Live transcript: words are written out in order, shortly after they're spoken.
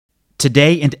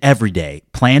Today and every day,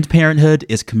 Planned Parenthood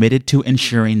is committed to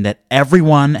ensuring that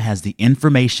everyone has the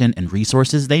information and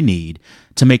resources they need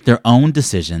to make their own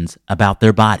decisions about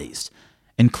their bodies,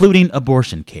 including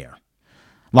abortion care.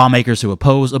 Lawmakers who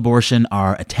oppose abortion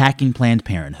are attacking Planned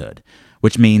Parenthood,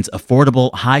 which means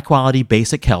affordable, high-quality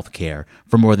basic health care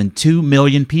for more than 2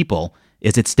 million people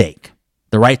is at stake.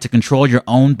 The right to control your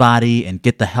own body and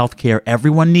get the health care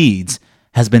everyone needs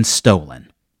has been stolen.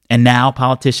 And now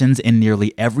politicians in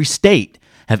nearly every state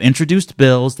have introduced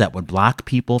bills that would block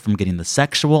people from getting the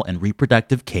sexual and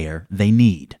reproductive care they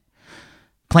need.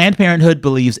 Planned Parenthood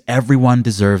believes everyone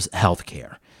deserves health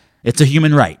care. It's a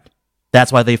human right.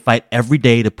 That's why they fight every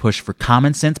day to push for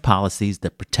common sense policies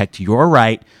that protect your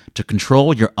right to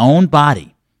control your own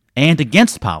body and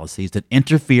against policies that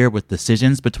interfere with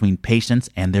decisions between patients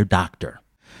and their doctor.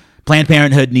 Planned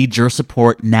Parenthood needs your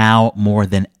support now more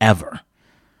than ever.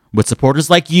 With supporters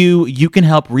like you, you can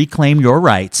help reclaim your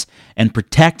rights and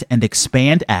protect and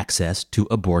expand access to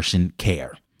abortion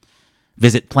care.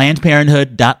 Visit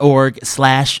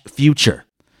PlannedParenthood.org/future.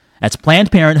 That's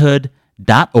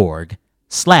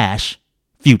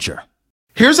PlannedParenthood.org/future.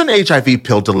 Here's an HIV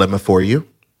pill dilemma for you.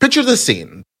 Picture the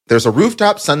scene. There's a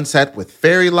rooftop sunset with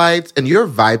fairy lights and you're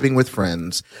vibing with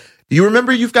friends. You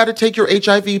remember you've got to take your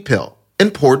HIV pill.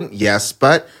 Important, yes,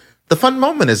 but the fun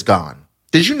moment is gone.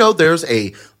 Did you know there's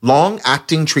a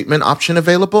long-acting treatment option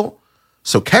available?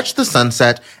 So catch the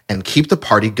sunset and keep the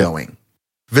party going.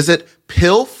 Visit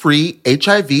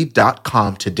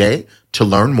pillfreehiv.com today to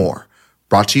learn more.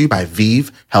 Brought to you by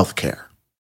ViiV Healthcare.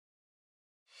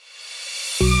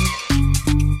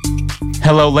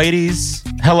 Hello, ladies.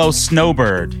 Hello,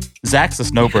 Snowbird. Zach's a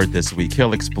snowbird this week.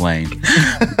 He'll explain.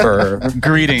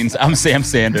 Greetings. I'm Sam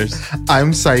Sanders.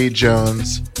 I'm Sigh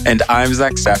Jones. And I'm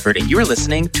Zach Stafford, and you are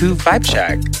listening to Vibe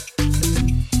Check.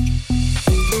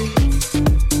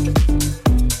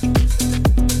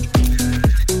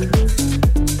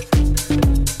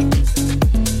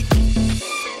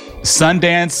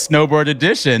 Sundance Snowboard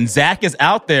Edition. Zach is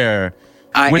out there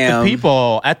with the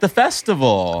people at the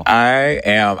festival. I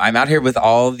am. I'm out here with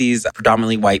all these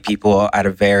predominantly white people at a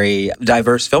very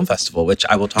diverse film festival, which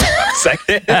I will talk about in a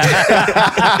second.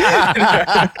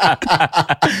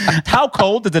 How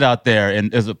cold is it out there?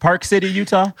 Is it Park City,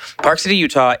 Utah? Park City,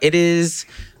 Utah. It is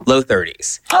low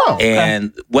 30s. Oh, okay.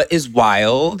 And what is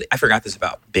wild, I forgot this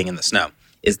about being in the snow,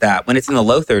 is that when it's in the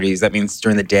low 30s, that means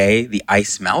during the day, the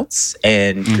ice melts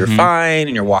and you're fine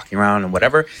and you're walking around and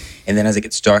whatever. And then as it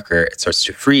gets darker, it starts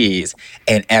to freeze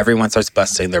and everyone starts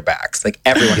busting their backs. Like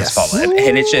everyone has fallen.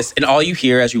 And it's just, and all you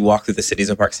hear as you walk through the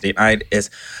cities of Park City at night is,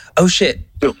 oh shit,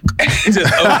 boom. Just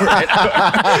over and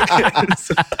over.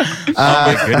 Oh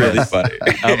my goodness. Really funny.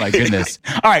 Oh my goodness.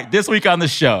 All right, this week on the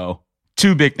show,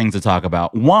 two big things to talk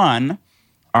about. One,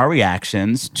 our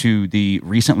reactions to the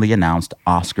recently announced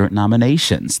Oscar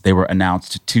nominations. They were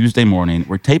announced Tuesday morning.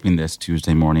 We're taping this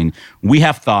Tuesday morning. We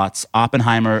have thoughts.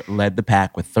 Oppenheimer led the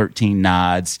pack with 13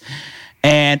 nods.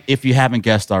 And if you haven't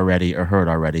guessed already or heard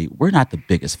already, we're not the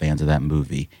biggest fans of that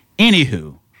movie.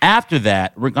 Anywho, after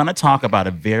that, we're going to talk about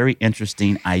a very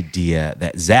interesting idea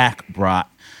that Zach brought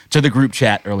to the group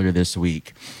chat earlier this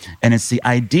week. And it's the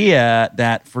idea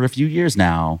that for a few years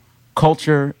now,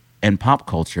 culture and pop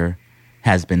culture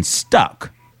has been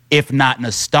stuck, if not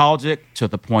nostalgic, to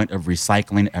the point of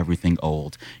recycling everything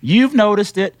old. You've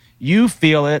noticed it. You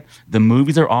feel it. The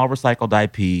movies are all recycled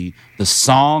IP. The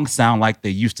songs sound like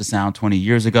they used to sound 20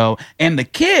 years ago. And the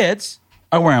kids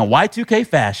are wearing Y2K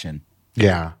fashion.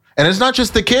 Yeah. And it's not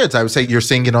just the kids. I would say you're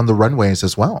seeing it on the runways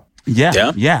as well.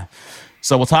 Yeah.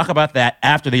 So we'll talk about that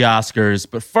after the Oscars.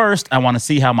 But first, I want to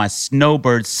see how my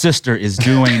snowbird sister is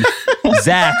doing.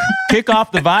 Zach, kick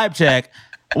off the vibe check.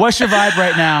 What's your vibe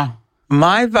right now?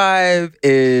 My vibe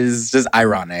is just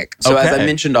ironic. So as I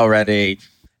mentioned already,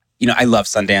 you know, I love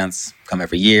Sundance. Come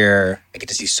every year. I get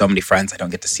to see so many friends I don't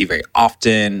get to see very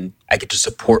often. I get to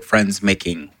support friends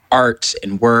making art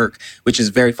and work, which is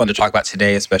very fun to talk about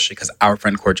today, especially because our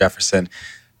friend Cord Jefferson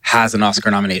has an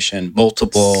Oscar nomination,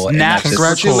 multiple. Snaps.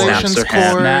 Congratulations, Cord.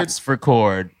 Snaps for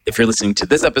Cord. If you're listening to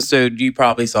this episode, you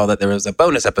probably saw that there was a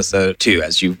bonus episode too,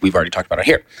 as we've already talked about it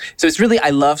here. So it's really,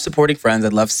 I love supporting friends. I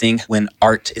love seeing when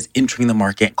art is entering the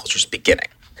market and culture's beginning.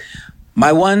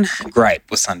 My one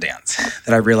gripe with Sundance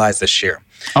that I realized this year.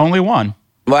 Only one.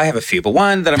 Well, I have a few, but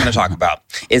one that I'm going to talk about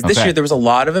is this year there was a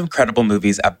lot of incredible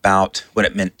movies about what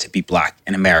it meant to be Black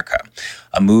in America.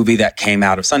 A movie that came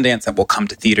out of Sundance that will come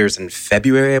to theaters in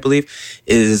February, I believe,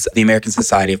 is The American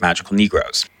Society of Magical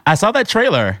Negroes. I saw that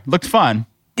trailer. Looked fun.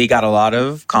 He got a lot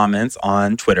of comments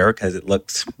on Twitter because it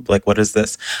looks like, what is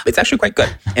this? It's actually quite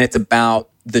good. And it's about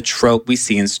the trope we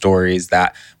see in stories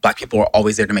that Black people are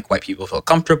always there to make white people feel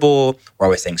comfortable. We're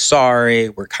always saying sorry.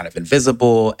 We're kind of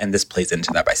invisible. And this plays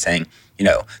into that by saying,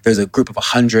 there's a group of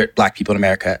 100 Black people in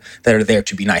America that are there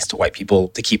to be nice to white people,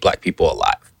 to keep Black people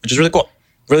alive, which is really cool.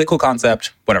 Really cool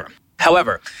concept, whatever.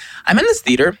 However, I'm in this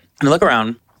theater and I look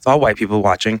around. It's all white people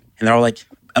watching and they're all like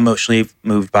emotionally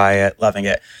moved by it, loving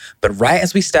it. But right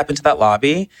as we step into that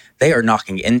lobby, they are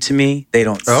knocking into me. They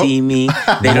don't see me.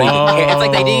 They don't even care. It's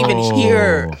like they didn't even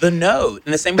hear the note.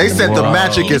 And the same. They said the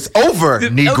magic is over,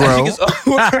 Negro. The magic is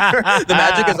over. The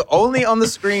magic is only on the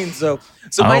screen. So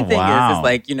my thing is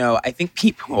like, I think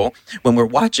people, when we're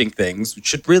watching things,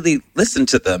 should really listen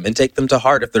to them and take them to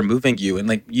heart if they're moving you and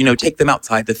like, take them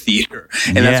outside the theater.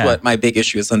 And that's what my big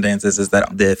issue with Sundance is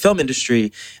that the film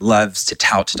industry loves to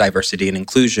tout diversity and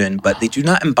inclusion, but they do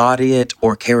not embody it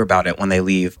or care about it when they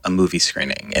leave a movie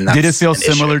screening. And that's Did it feel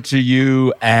similar to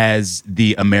you as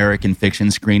the American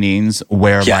fiction screenings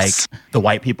where like the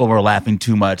white people were laughing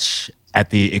too much at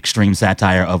the extreme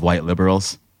satire of white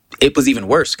liberals? It was even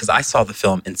worse because I saw the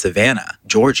film in Savannah,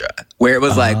 Georgia, where it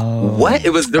was like, what?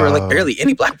 There were like barely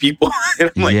any Black people. And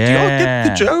I'm like, do y'all get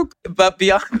the joke? But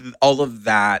beyond all of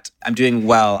that, I'm doing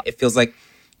well. It feels like,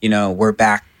 we're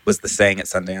back was the saying at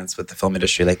Sundance with the film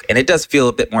industry. And it does feel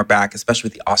a bit more back, especially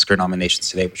with the Oscar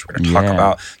nominations today, which we're going to talk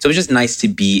about. So it was just nice to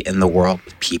be in the world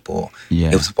with people. Yeah.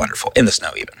 It was wonderful. In the snow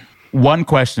even. One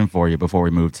question for you before we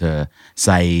move to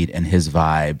Sigh and his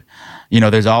vibe.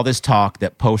 There's all this talk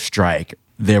that post-strike,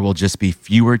 there will just be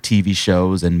fewer TV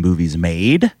shows and movies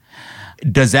made.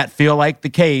 Does that feel like the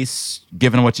case,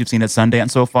 given what you've seen at Sundance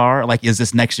so far? Like, is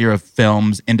this next year of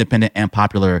films, independent and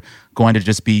popular, going to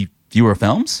just be fewer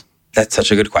films? That's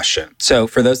such a good question. So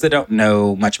for those that don't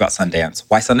know much about Sundance,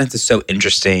 why Sundance is so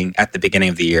interesting at the beginning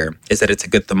of the year is that it's a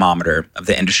good thermometer of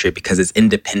the industry because it's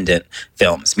independent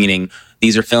films, meaning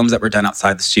these are films that were done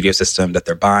outside the studio system that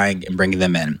they're buying and bringing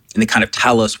them in. And they kind of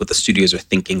tell us what the studios are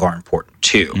thinking are important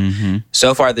too. Mm-hmm.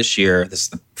 So far this year, this is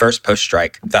the first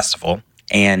post-strike festival,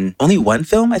 and only one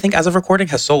film, I think, as of recording,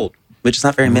 has sold, which is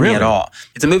not very many at all.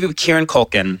 It's a movie with Kieran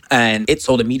Culkin, and it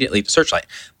sold immediately to Searchlight.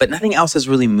 But nothing else has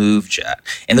really moved yet.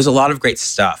 And there's a lot of great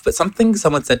stuff. But something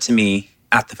someone said to me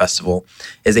at the festival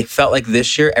is they felt like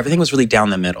this year, everything was really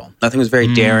down the middle. Nothing was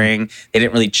very daring. They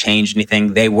didn't really change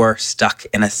anything. They were stuck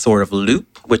in a sort of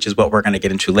loop, which is what we're going to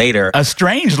get into later. A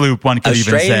strange loop, one could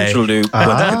even say. A strange loop, one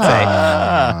could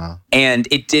say. And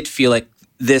it did feel like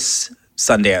this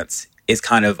Sundance is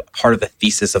kind of part of the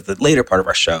thesis of the later part of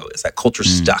our show is that culture's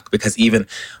stuck because even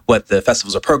what the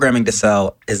festivals are programming to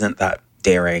sell isn't that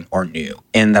daring or new.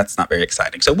 And that's not very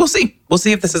exciting. So we'll see. We'll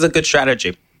see if this is a good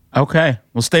strategy. Okay.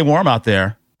 Well, stay warm out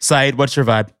there. Said, what's your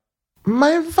vibe?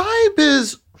 My vibe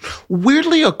is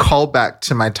weirdly a callback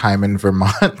to my time in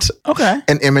Vermont. Okay.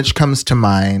 An image comes to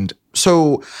mind.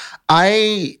 So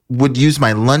I would use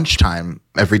my lunchtime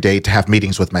every day to have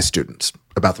meetings with my students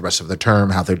about the rest of the term,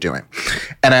 how they're doing.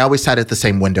 And I always sat at the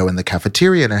same window in the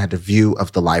cafeteria and I had a view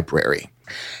of the library.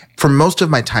 For most of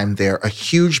my time there, a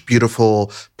huge,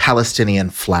 beautiful Palestinian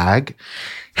flag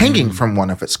hanging from one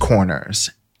of its corners.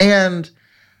 And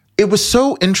it was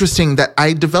so interesting that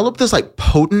I developed this like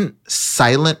potent,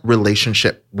 silent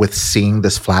relationship with seeing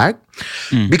this flag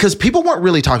because people weren't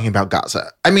really talking about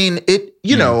Gaza. I mean,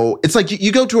 it's like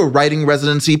you go to a writing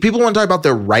residency, people want to talk about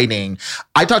their writing.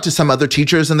 I talked to some other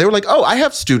teachers and they were like, oh, I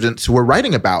have students who are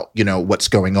writing about, what's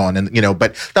going on. And,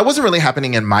 but that wasn't really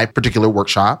happening in my particular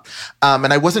workshop.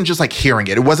 And I wasn't just like hearing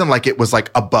it. It wasn't like it was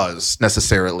like a buzz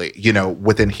necessarily,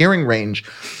 within hearing range.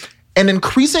 And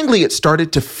increasingly it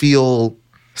started to feel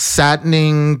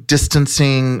saddening,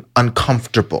 distancing,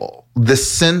 uncomfortable. This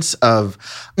sense of,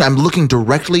 I'm looking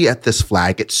directly at this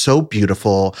flag. It's so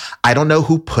beautiful. I don't know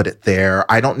who put it there.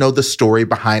 I don't know the story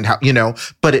behind how,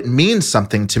 but it means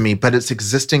something to me, but it's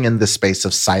existing in this space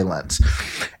of silence.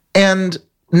 And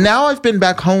now I've been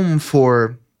back home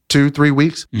for 2-3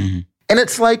 weeks. Mm-hmm. And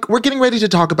it's like, we're getting ready to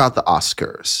talk about the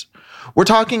Oscars. We're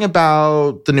talking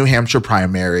about the New Hampshire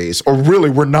primaries, or really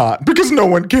we're not because no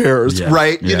one cares,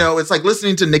 right? Yeah. It's like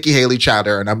listening to Nikki Haley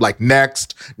chatter and I'm like,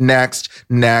 next.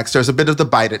 There's a bit of the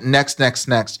bite it, next.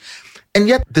 And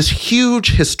yet this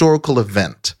huge historical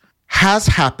event has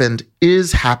happened,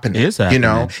 is happening.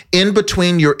 In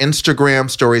between your Instagram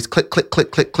stories, click,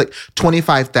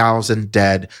 25,000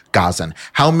 dead Gazan.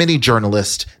 How many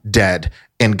journalists dead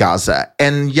in Gaza?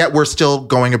 And yet we're still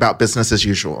going about business as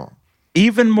usual.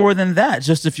 Even more than that,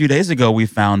 just a few days ago, we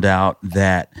found out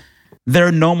that there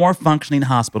are no more functioning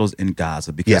hospitals in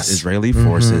Gaza because Israeli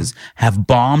forces have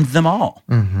bombed them all.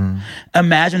 Mm-hmm.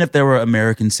 Imagine if there were an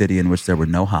American city in which there were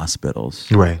no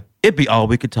hospitals. Right. It'd be all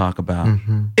we could talk about.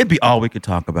 Mm-hmm. It'd be all we could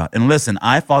talk about. And listen,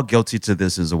 I fall guilty to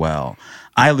this as well.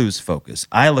 I lose focus.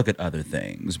 I look at other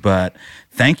things. But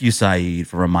thank you, Sigh,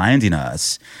 for reminding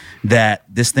us that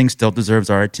this thing still deserves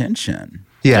our attention.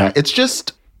 Yeah, it's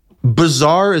just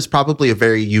bizarre is probably a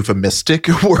very euphemistic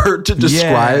word to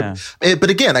describe. But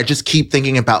again, I just keep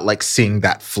thinking about like seeing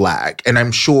that flag. And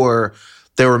I'm sure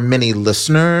there are many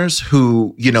listeners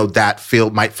who, you know, that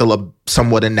might feel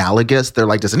somewhat analogous. They're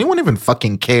like, does anyone even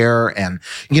fucking care? And,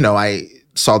 you know, I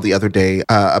saw the other day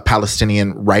a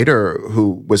Palestinian writer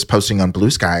who was posting on Blue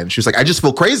Sky, and she was like, I just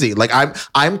feel crazy. Like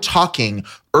I'm talking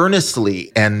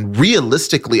earnestly and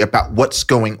realistically about what's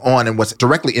going on and what's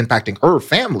directly impacting her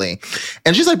family.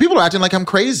 And she's like, people are acting like I'm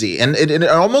crazy. And it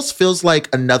almost feels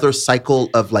like another cycle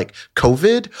of like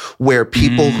COVID, where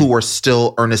people who are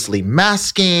still earnestly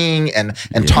masking and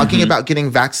talking about getting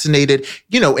vaccinated,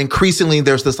 you know, increasingly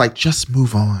there's this like, just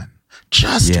move on.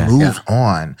 Just move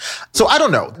on. So I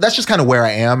don't know. That's just kind of where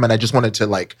I am. And I just wanted to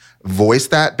like voice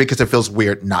that because it feels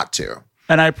weird not to.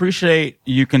 And I appreciate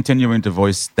you continuing to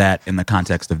voice that in the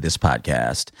context of this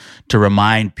podcast, to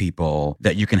remind people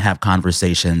that you can have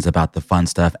conversations about the fun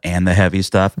stuff and the heavy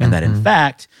stuff, and that in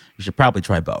fact, you should probably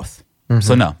try both.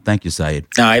 So no, thank you, Sigh.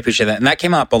 No, I appreciate that. And that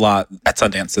came up a lot at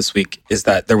Sundance this week, is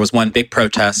that there was one big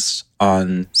protest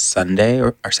on Sunday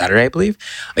or Saturday, I believe.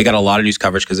 I got a lot of news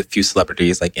coverage because a few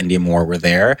celebrities like India Moore were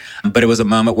there. But it was a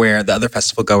moment where the other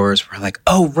festival goers were like,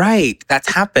 oh, right,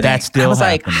 that's happening. That's still I was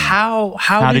happening. like,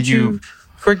 how did you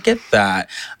forget that?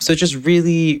 So it's just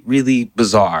really, really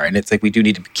bizarre. And it's like, we do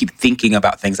need to keep thinking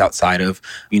about things outside of,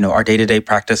 you know, our day-to-day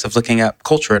practice of looking at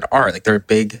culture and art. Like there are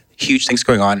big, huge things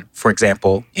going on. For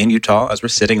example, in Utah, as we're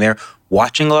sitting there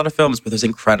watching a lot of films where there's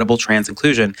incredible trans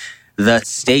inclusion, the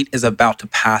state is about to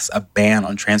pass a ban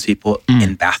on trans people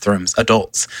in bathrooms,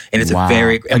 adults. And it's a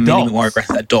very many more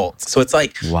aggressive adults. So it's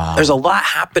like, there's a lot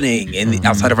happening in the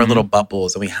outside of our little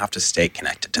bubbles, and we have to stay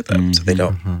connected to them so they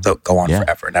don't go on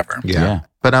forever and ever. Yeah.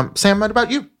 But Sam, what about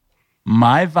you?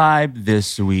 My vibe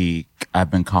this week,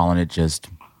 I've been calling it just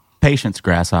patience,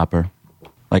 grasshopper.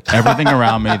 Like everything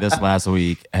around me this last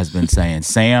week has been saying,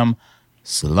 Sam,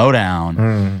 slow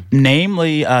down.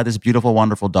 Namely, this beautiful,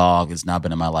 wonderful dog has now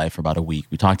been in my life for about a week.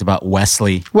 We talked about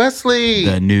Wesley,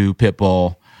 the new pit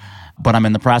bull. But I'm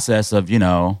in the process of, you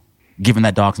know, giving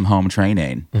that dog some home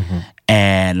training.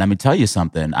 And let me tell you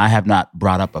something. I have not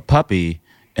brought up a puppy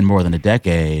in more than a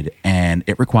decade, and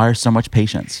it requires so much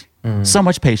patience. So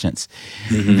much patience.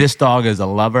 This dog is a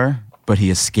lover, but he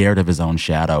is scared of his own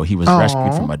shadow. He was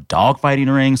rescued from a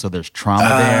dogfighting ring, so there's trauma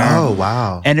there. Oh,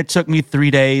 wow. And it took me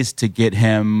 3 days to get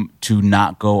him to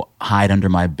not go hide under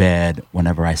my bed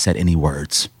whenever I said any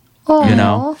words. You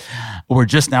know? We're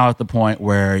just now at the point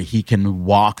where he can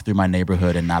walk through my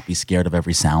neighborhood and not be scared of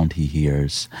every sound he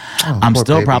hears. I'm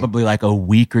still probably like a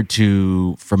week or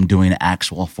two from doing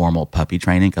actual formal puppy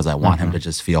training because I want him to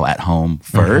just feel at home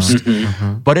first.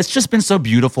 But it's just been so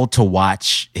beautiful to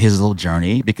watch his little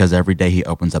journey because every day he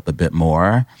opens up a bit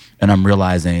more. And I'm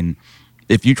realizing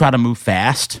if you try to move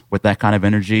fast with that kind of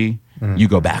energy, you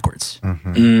go backwards.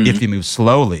 If you move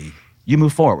slowly, you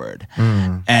move forward.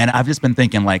 And I've just been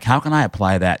thinking, like, how can I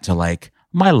apply that to, like,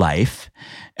 my life?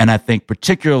 And I think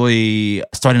particularly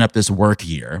starting up this work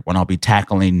year, when I'll be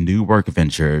tackling new work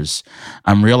ventures,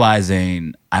 I'm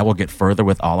realizing I will get further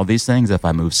with all of these things if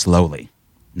I move slowly,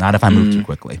 not if I move too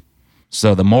quickly.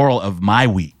 So the moral of my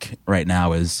week right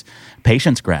now is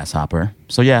patience, grasshopper.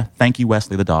 So yeah, thank you,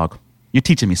 Wesley the dog. You're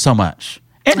teaching me so much.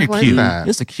 And you're cute.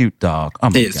 It's a cute dog. Oh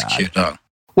my God. It is a cute dog.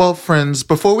 Well, friends,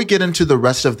 before we get into the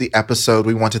rest of the episode,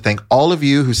 we want to thank all of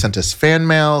you who sent us fan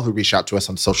mail, who reached out to us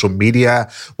on social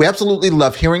media. We absolutely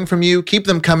love hearing from you. Keep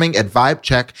them coming at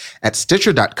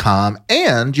vibecheck@stitcher.com,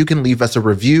 and you can leave us a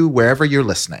review wherever you're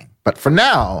listening. But for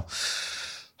now,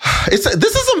 this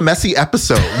is a messy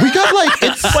episode. We got like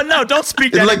but no, don't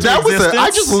speak that like into that existence.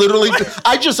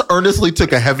 I just earnestly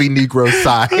took a heavy Negro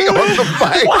sigh on the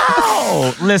mic.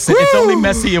 Wow. Listen, it's only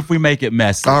messy if we make it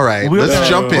messy. All right, let's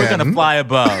jump in. We're going to fly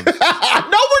above. No,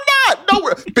 we're not. No,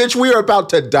 bitch, we are about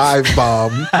to dive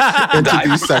bomb into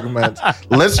these segments.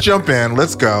 Let's jump in.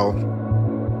 Let's go.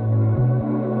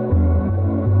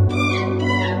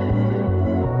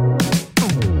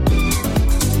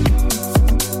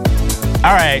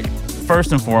 All right,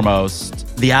 first and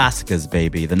foremost, the Oscars,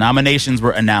 baby. The nominations were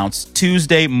announced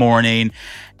Tuesday morning.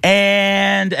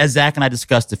 And as Zach and I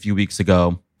discussed a few weeks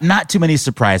ago, not too many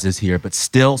surprises here, but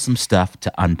still some stuff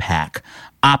to unpack.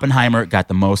 Oppenheimer got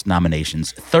the most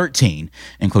nominations, 13,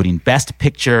 including Best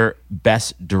Picture,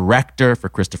 Best Director for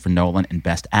Christopher Nolan, and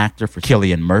Best Actor for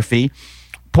Cillian Murphy.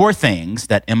 Poor Things,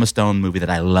 that Emma Stone movie that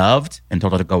I loved and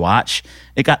told her to go watch,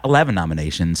 it got 11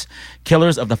 nominations.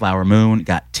 Killers of the Flower Moon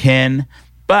got 10.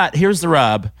 But here's the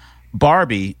rub.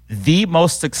 Barbie, the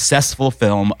most successful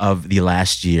film of the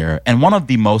last year and one of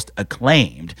the most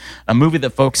acclaimed, a movie that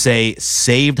folks say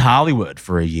saved Hollywood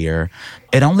for a year.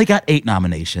 It only got 8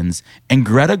 nominations, and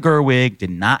Greta Gerwig did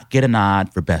not get a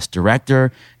nod for Best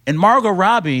Director, and Margot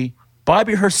Robbie,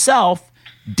 Barbie herself,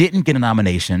 didn't get a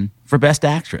nomination for Best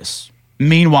Actress.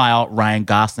 Meanwhile, Ryan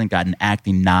Gosling got an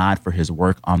acting nod for his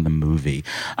work on the movie.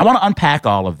 I want to unpack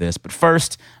all of this, but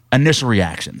first, initial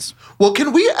reactions. Well,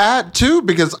 can we add, too,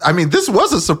 because, I mean, this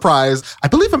was a surprise. I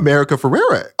believe America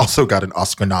Ferrera also got an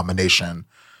Oscar nomination.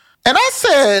 And I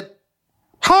said,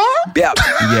 huh? Yeah.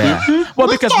 Yeah. Well,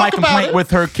 because my complaint it.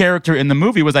 with her character in the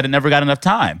movie was that it never got enough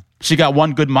time. She got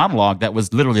one good monologue that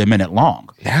was literally a minute long.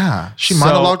 Yeah. She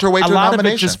monologued her way to a lot nomination.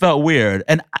 of it just felt weird.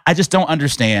 And I just don't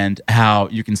understand how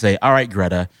you can say, all right,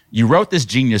 Greta, you wrote this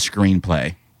genius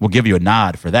screenplay. We'll give you a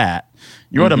nod for that.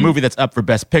 You wrote a movie that's up for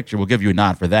Best Picture. We'll give you a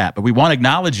nod for that. But we want to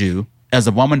acknowledge you as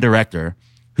a woman director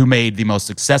who made the most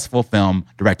successful film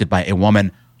directed by a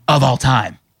woman of all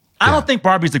time. I don't think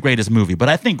Barbie's the greatest movie, but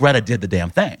I think Greta did the damn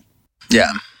thing.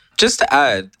 Yeah. Just to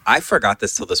add, I forgot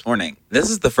this till this morning. This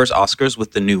is the first Oscars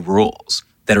with the new rules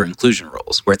that are inclusion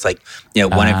rules, where it's like,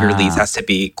 one of your leads has to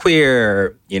be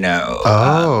queer,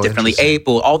 differently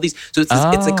able, all these. So it's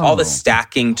like all the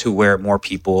stacking to where more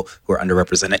people who are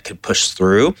underrepresented could push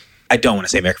through. I don't want to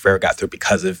say America Ferrera got through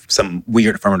because of some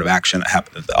weird affirmative action that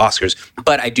happened at the Oscars,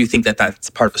 but I do think that that's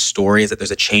part of the story, is that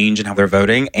there's a change in how they're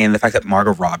voting, and the fact that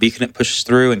Margot Robbie couldn't push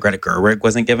through and Greta Gerwig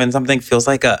wasn't given something feels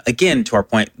like, again, to our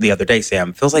point the other day,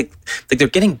 Sam, feels like they're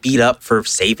getting beat up for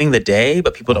saving the day,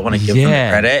 but people don't want to give them the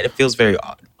credit. It feels very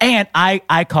odd. And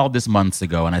I called this months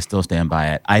ago, and I still stand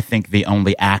by it. I think the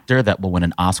only actor that will win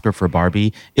an Oscar for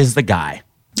Barbie is the guy.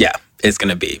 Yeah, it's going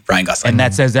to be Ryan Gosling. And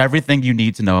that says everything you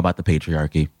need to know about the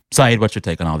patriarchy. Sigh, what's your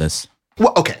take on all this?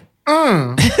 Well, okay.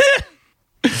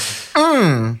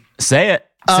 Say it.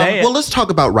 Say it. Well, let's talk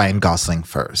about Ryan Gosling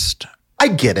first. I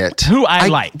get it. Who I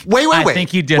like. Wait. I think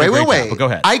he did a great job, but go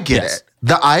ahead. I get it.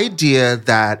 The idea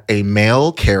that a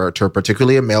male character,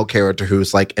 particularly a male character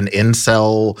who's like an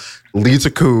incel, leads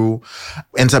a coup,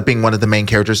 ends up being one of the main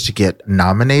characters to get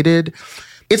nominated.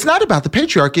 It's not about the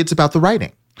patriarchy. It's about the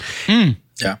writing.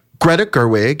 Yeah. Greta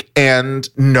Gerwig and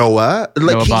Noah,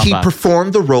 he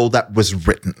performed the role that was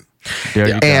written. There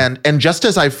you go. And just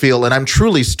as I feel, and I'm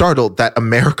truly startled that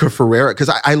America Ferrera,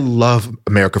 because I love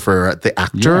America Ferrera, the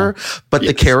actor, but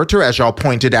the character, as y'all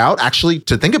pointed out, actually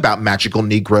to think about magical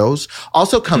Negroes,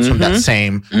 also comes from that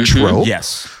same trope.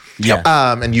 Yes. Yeah.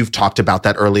 And you've talked about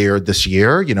that earlier this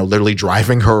year, literally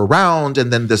driving her around,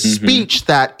 and then the speech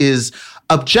that is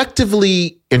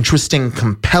objectively interesting,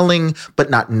 compelling, but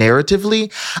not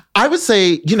narratively. I would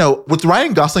say, with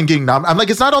Ryan Gosling getting nominated, I'm like,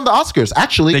 it's not on the Oscars.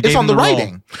 Actually, it's on the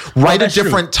writing. Write a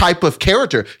different type of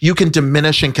character. You can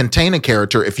diminish and contain a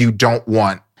character if you don't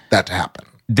want that to happen.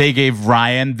 They gave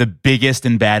Ryan the biggest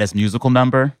and baddest musical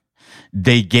number.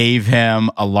 They gave him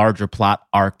a larger plot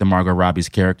arc than Margot Robbie's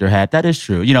character had. That is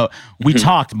true. We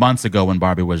talked months ago when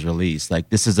Barbie was released. Like,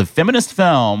 this is a feminist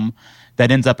film that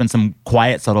ends up in some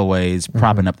quiet, subtle ways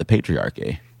propping up the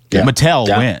patriarchy. Yeah. Mattel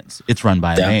wins. It's run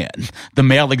by a man. The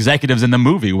male executives in the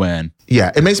movie win.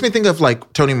 Yeah, it makes me think of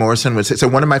like Toni Morrison would say. So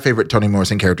one of my favorite Toni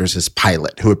Morrison characters is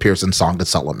Pilot, who appears in Song of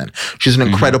Solomon. She's an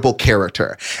incredible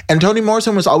character. And Toni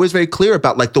Morrison was always very clear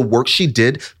about like the work she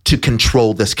did to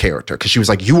control this character. Because she was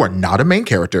like, you are not a main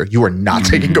character. You are not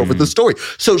taking over the story.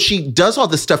 So she does all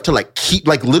this stuff to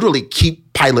literally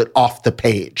keep Pilot off the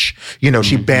page.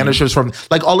 She banishes from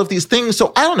like all of these things.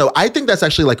 So I don't know. I think that's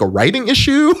actually like a writing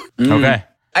issue. Okay.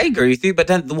 I agree with you, but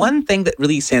then the one thing that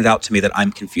really stands out to me that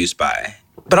I'm confused by,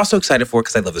 but also excited for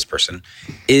because I love this person,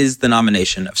 is the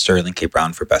nomination of Sterling K.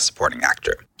 Brown for Best Supporting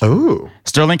Actor. Ooh.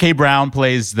 Sterling K. Brown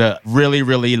plays the really,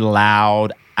 really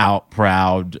loud,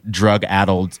 out-proud,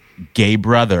 drug-addled gay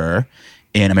brother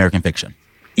in American Fiction.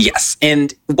 Yes.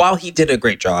 And while he did a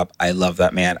great job, I love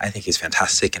that man. I think he's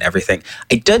fantastic and everything.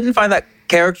 I didn't find that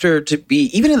character to be,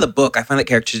 even in the book, I find that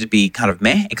character to be kind of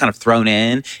meh and kind of thrown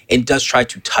in. It does try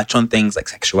to touch on things like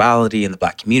sexuality in the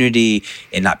Black community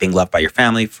and not being loved by your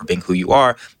family for being who you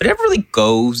are. But it never really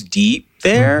goes deep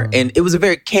there. And it was a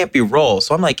very campy role.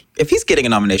 So I'm like, if he's getting a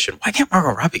nomination, why can't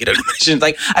Margot Robbie get a nomination?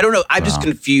 Like, I don't know. I'm just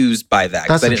confused by that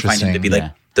because I didn't find him to be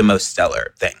like the most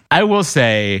stellar thing. I will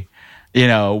say,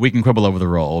 we can quibble over the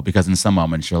role because in some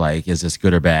moments you're like, is this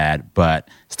good or bad? But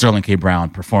Sterling K. Brown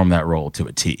performed that role to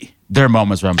a T. There are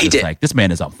moments where I'm just like, this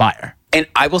man is on fire. And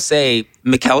I will say,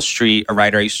 Mikkel Street, a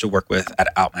writer I used to work with at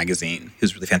Out Magazine,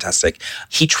 who's really fantastic,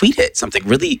 he tweeted something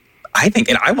really I think,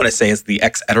 and I want to say as the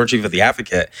ex-editor-in-chief of The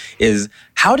Advocate, is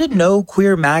how did no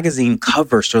queer magazine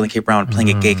cover Sterling K. Brown playing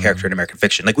a gay character in American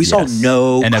fiction? Like, we saw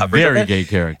no and coverage a very of it. gay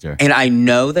character. And I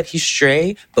know that he's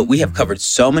straight, but we have covered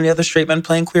so many other straight men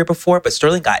playing queer before, but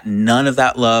Sterling got none of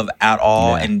that love at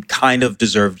all and kind of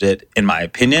deserved it, in my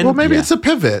opinion. Well, maybe it's a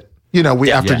pivot. You know,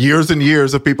 after years and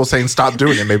years of people saying stop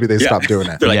doing it, maybe they stopped doing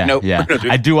it. They're like, nope.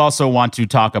 I do also want to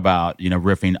talk about,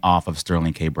 riffing off of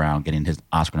Sterling K. Brown getting his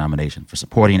Oscar nomination for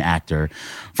supporting actor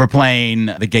for playing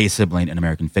the gay sibling in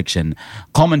American fiction.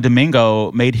 Coleman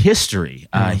Domingo made history.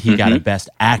 He got a Best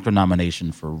Actor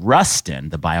nomination for Rustin,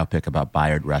 the biopic about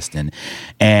Bayard Rustin.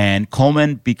 And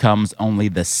Coleman becomes only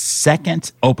the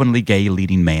second openly gay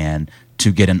leading man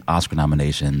to get an Oscar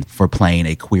nomination for playing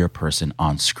a queer person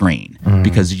on screen.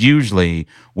 Because usually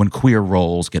when queer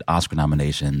roles get Oscar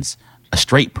nominations, a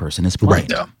straight person is playing.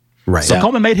 Right. So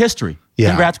Coleman made history. Yeah.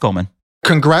 Congrats, Coleman.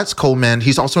 Congrats, Coleman.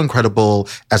 He's also incredible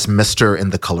as Mr.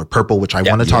 in The Color Purple, which I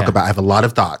want to talk about. I have a lot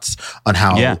of thoughts on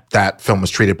how that film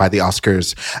was treated by the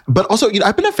Oscars. But also,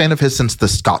 I've been a fan of his since the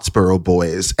Scottsboro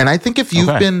Boys. And I think if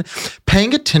you've been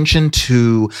paying attention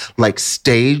to like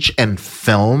stage and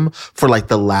film for like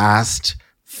the last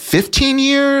 15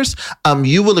 years,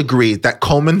 you will agree that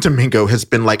Coleman Domingo has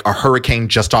been like a hurricane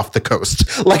just off the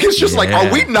coast. Like, it's just like,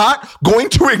 are we not going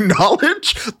to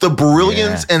acknowledge the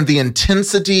brilliance and the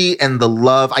intensity and the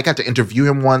love? I got to interview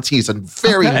him once. He's a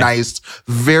very nice,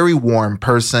 very warm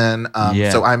person.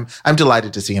 So I'm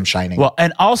delighted to see him shining. Well,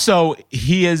 and also,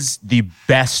 he is the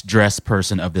best dressed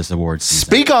person of this awards season.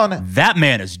 Speak on it. That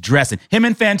man is dressing. Him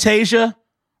and Fantasia,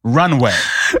 runway.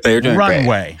 They're doing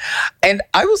runway. Great. And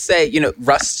I will say,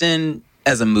 Rustin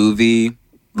as a movie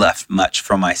left much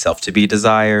from myself to be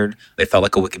desired. It felt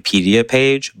like a Wikipedia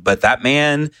page, but that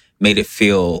man made it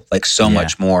feel like so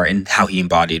much more in how he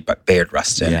embodied Bayard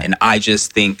Rustin. And I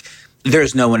just think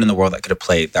there's no one in the world that could have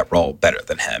played that role better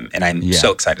than him. And I'm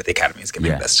so excited the Academy is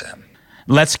giving this to him.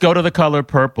 Let's go to The Color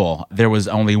Purple. There was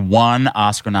only one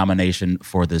Oscar nomination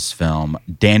for this film,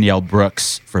 Danielle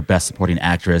Brooks for Best Supporting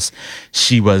Actress.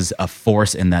 She was a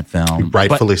force in that film.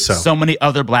 Rightfully so. So many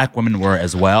other Black women were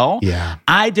as well. Yeah.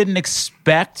 I didn't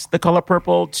expect The Color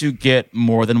Purple to get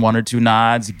more than one or two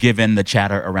nods, given the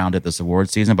chatter around it this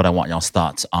award season, but I want y'all's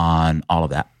thoughts on all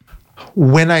of that.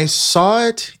 When I saw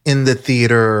it in the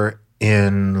theater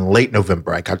in late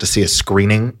November, I got to see a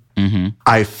screening.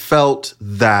 I felt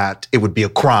that it would be a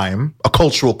crime, a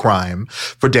cultural crime,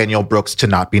 for Danielle Brooks to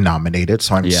not be nominated.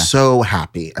 So I'm so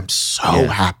happy. I'm so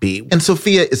happy. And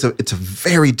Sophia it's a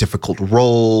very difficult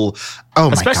role. Oh my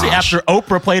gosh. Especially after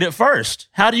Oprah played it first.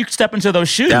 How do you step into those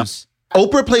shoes? Yeah.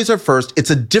 Oprah plays her first.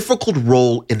 It's a difficult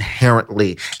role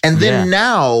inherently. And then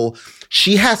now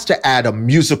she has to add a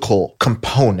musical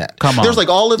component. Come on. There's like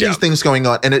all of these things going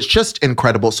on, and it's just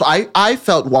incredible. So I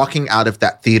felt walking out of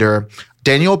that theater,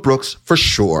 Danielle Brooks for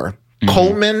sure,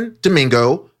 Coleman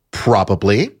Domingo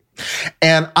probably,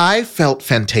 and I felt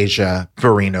Fantasia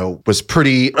Barrino was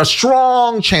a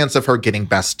strong chance of her getting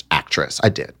Best Actress. I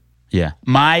did. Yeah.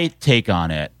 My take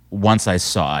on it, once I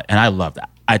saw it, and I love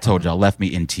that. I told y'all, left me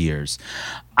in tears.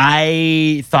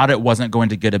 I thought it wasn't going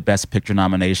to get a Best Picture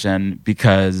nomination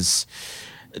because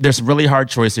there's really hard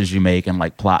choices you make in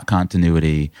like plot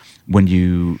continuity when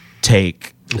you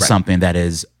take something that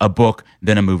is a book,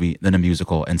 then a movie, then a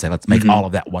musical, and say, let's make all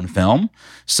of that one film.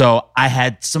 So I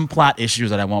had some plot issues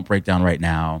that I won't break down right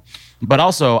now. But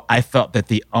also, I felt that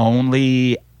the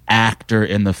only actor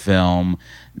in the film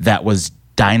that was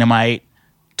dynamite,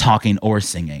 talking or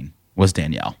singing, was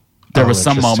Danielle. There were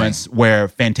some moments where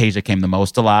Fantasia came the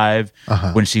most alive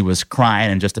when she was crying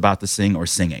and just about to sing or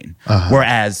singing.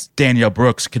 Whereas Danielle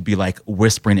Brooks could be like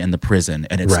whispering in the prison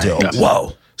and it's still,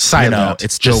 whoa. Silent.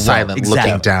 It's still just silent,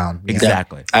 looking down.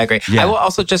 Exactly. I agree. I will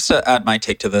also, just to add my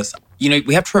take to this,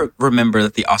 we have to remember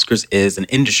that the Oscars is an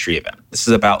industry event. This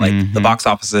is about like the box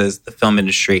offices, the film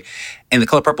industry, and The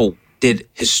Color Purple did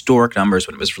historic numbers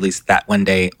when it was released that one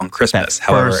day on Christmas.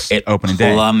 However, it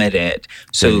plummeted.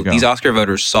 So these Oscar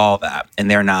voters saw that, and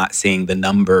they're not seeing the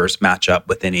numbers match up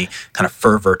with any kind of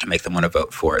fervor to make them want to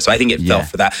vote for it. So I think it fell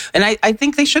for that. And I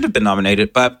think they should have been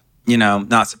nominated, but,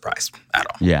 not surprised at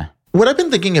all. Yeah. What I've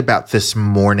been thinking about this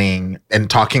morning and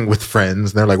talking with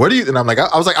friends, and they're like, what do you, and I'm like,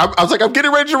 I was like, I'm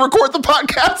getting ready to record the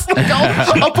podcast. Like,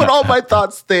 I'll put all my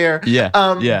thoughts there.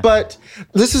 But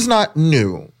this is not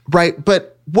new, right?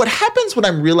 But what happens, what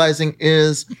I'm realizing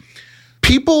is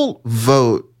people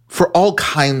vote for all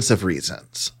kinds of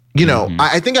reasons.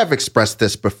 I think I've expressed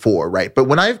this before, right? But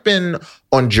when I've been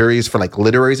on juries for like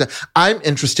literary, I'm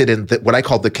interested in what I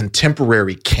call the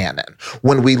contemporary canon.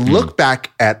 When we look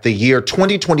back at the year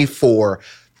 2024,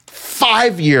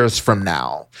 5 years from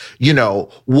now,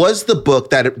 was the book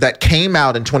that came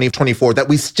out in 2024 that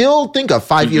we still think of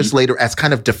 5 years later as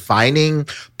kind of defining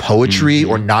poetry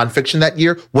or nonfiction that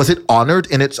year, was it honored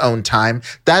in its own time?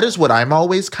 That is what I'm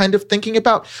always kind of thinking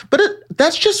about. But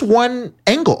that's just one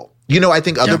angle. I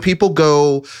think other people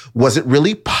go, was it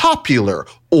really popular?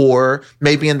 Or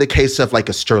maybe in the case of like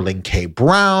a Sterling K.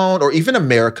 Brown or even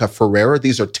America Ferrera,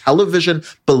 these are television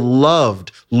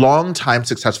beloved, longtime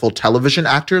successful television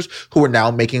actors who are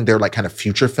now making their like kind of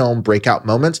feature film breakout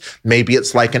moments. Maybe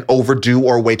it's like an overdue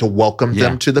or a way to welcome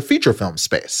them to the feature film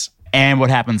space. And what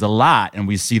happens a lot, and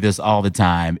we see this all the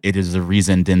time, it is the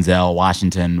reason Denzel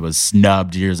Washington was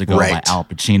snubbed years ago by Al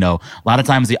Pacino. A lot of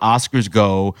times the Oscars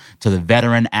go to the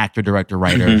veteran actor, director,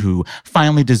 writer who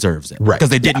finally deserves it. Because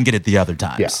they didn't get it the other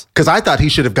times. Yeah. Because I thought he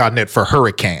should have gotten it for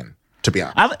Hurricane, to be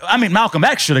honest. I mean, Malcolm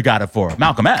X should have got it for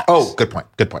Malcolm X. Oh, good point.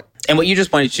 And what you just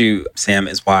pointed to, Sam,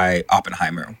 is why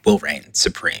Oppenheimer will reign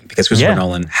supreme. Because Christopher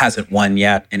Nolan hasn't won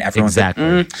yet. And everyone's like,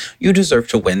 you deserve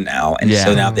to win now. And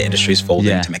so now the industry's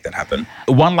folding to make that happen.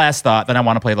 One last thought, then I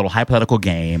want to play a little hypothetical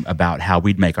game about how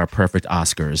we'd make our perfect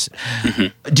Oscars.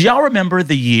 Do y'all remember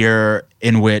the year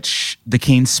in which The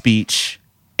King's Speech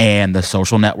and The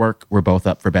Social Network were both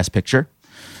up for Best Picture?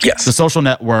 Yes. The Social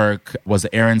Network was an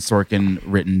Aaron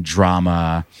Sorkin-written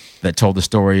drama that told the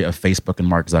story of Facebook and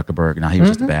Mark Zuckerberg. Now, he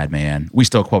was just a bad man. We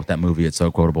still quote that movie. It's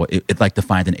so quotable. It like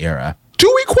defined an era.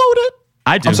 Do we quote it?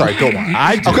 I do. I'm sorry, go on.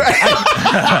 I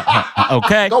do.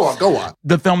 Okay. Go on.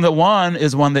 The film that won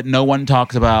is one that no one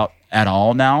talks about at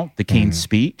all now, The King's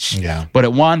Speech. Yeah. But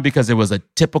it won because it was a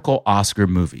typical Oscar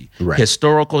movie. Right.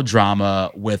 Historical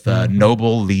drama with a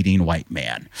noble leading white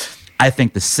man. I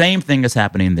think the same thing is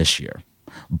happening this year.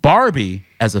 Barbie,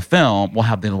 as a film, will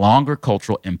have the longer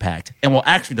cultural impact and will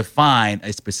actually define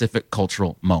a specific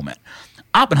cultural moment.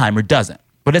 Oppenheimer doesn't,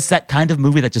 but it's that kind of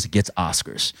movie that just gets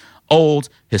Oscars. Old,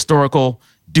 historical,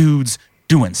 dudes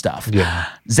doing stuff. Yeah.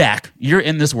 Zach, you're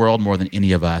in this world more than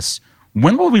any of us.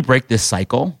 When will we break this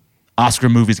cycle? Oscar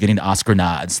movies getting Oscar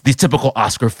nods, the typical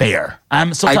Oscar fare.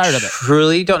 I'm so tired of it. I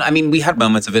truly don't. I mean, we had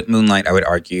moments of it. Moonlight, I would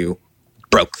argue,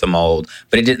 broke the mold,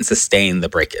 but it didn't sustain the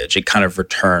breakage. It kind of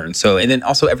returned. So, and then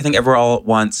also Everything Ever All at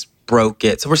Once broke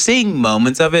it. So we're seeing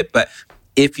moments of it, but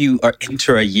if you are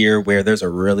enter a year where there's a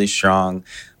really strong,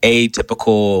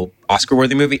 atypical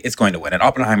Oscar-worthy movie, it's going to win. And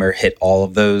Oppenheimer hit all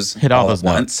of those at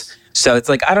once. So it's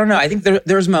like, I don't know. I think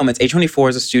there's moments. A24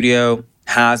 as a studio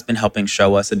has been helping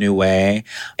show us a new way.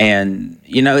 And,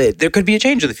 there could be a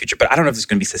change in the future, but I don't know if there's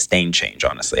going to be sustained change,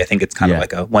 honestly. I think it's kind of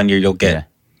like a 1 year you'll get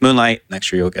Moonlight,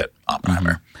 next year you'll get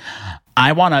Oppenheimer.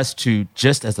 I want us to,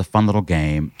 just as a fun little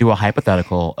game, do a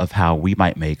hypothetical of how we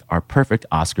might make our perfect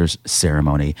Oscars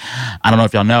ceremony. I don't know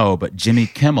if y'all know, but Jimmy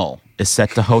Kimmel is set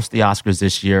to host the Oscars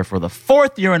this year for the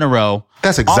 4th year in a row.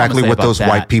 That's exactly what those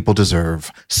white people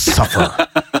deserve. Suffer.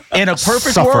 In a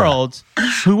perfect world,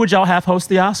 who would y'all have host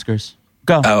the Oscars?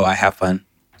 Go. Oh, I have one.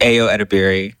 Ayo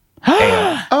Edebiri.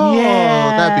 Ayo. Oh,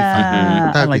 yeah. That'd be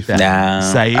fun. I like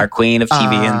that. Our queen of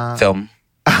TV and film.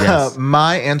 Yes.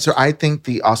 My answer, I think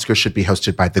the Oscar should be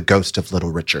hosted by the ghost of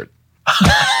Little Richard.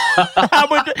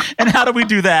 And how do we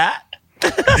do that?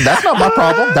 That's not my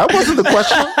problem. That wasn't the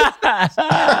question.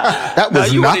 That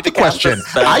was not the question.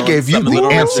 I gave you the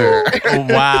answer.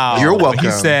 Wow. You're welcome.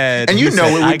 He said, and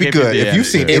it would be good if you've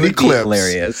seen any clips.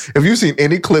 Hilarious. If you've seen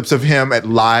any clips of him at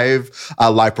live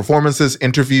performances,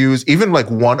 interviews, even like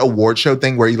one award show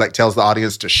thing where he like tells the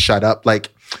audience to shut up, like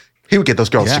he would get those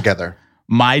girls together.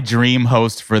 My dream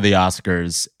host for the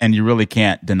Oscars, and you really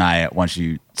can't deny it once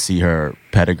you see her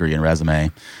pedigree and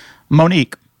resume,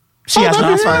 Monique. She has an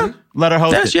Oscar. Let her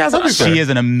host it. She has an Oscar. She is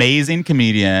an amazing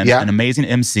comedian, an amazing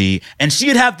MC, and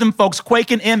she'd have them folks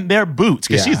quaking in their boots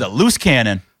because she's a loose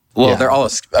cannon. Well, they're all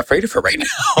afraid of her right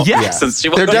now. Since she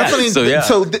there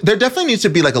definitely needs to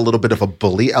be like a little bit of a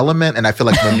bully element, and I feel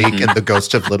like Monique and the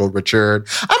ghost of Little Richard.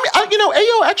 I mean,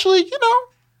 Ayo actually,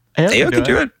 Ayo can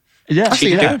do it. Yeah,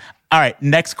 she can do it. All right,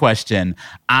 next question.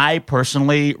 I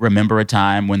personally remember a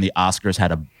time when the Oscars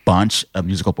had a bunch of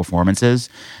musical performances.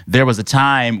 There was a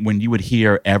time when you would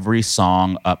hear every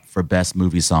song up for Best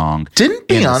Movie Song. Didn't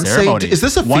Beyonce? Is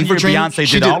this a fever dream? Beyonce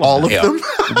she did all of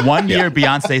them. 1 year,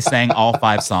 Beyonce sang all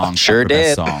 5 songs. Sure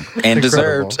did. Song. And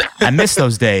deserved. I miss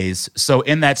those days. So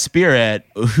in that spirit,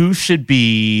 who should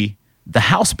be the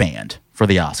house band for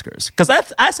the Oscars? Because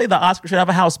I say the Oscars should have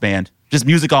a house band. Just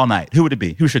music all night. Who would it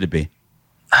be? Who should it be?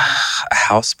 A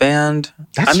house band?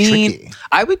 That's tricky.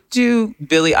 I would do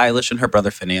Billie Eilish and her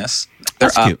brother Phineas. They're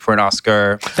That's up cute. for an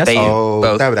Oscar. That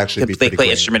would actually be They pretty play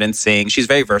great. instrument and sing. She's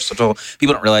very versatile.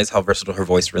 People don't realize how versatile her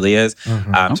voice really is.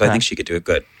 So I think she could do a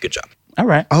good job. All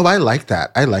right. Oh, I like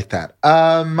that. I like that.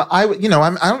 I don't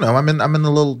know. I'm in a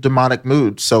little demonic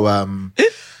mood. So,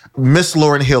 Miss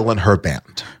Lauryn Hill and her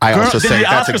band. I also then say the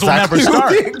that's Oscars exactly will never what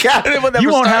start. the Academy will never You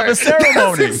won't start. have a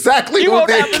ceremony. That's exactly You what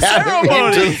won't the have a Academy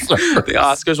ceremony. deserves. The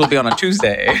Oscars will be on a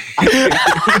Tuesday.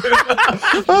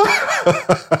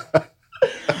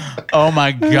 Oh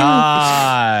my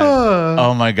God.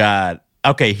 Oh my God.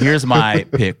 Okay, here's my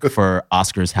pick for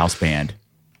Oscars house band.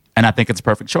 And I think it's a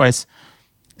perfect choice.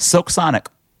 Silk Sonic.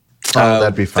 Oh,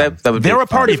 that'd be fun. That would be They're a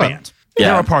party fun. band.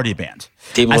 Yeah. They're a party band.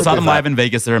 People I would saw be them fun. live in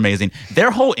Vegas. They're amazing.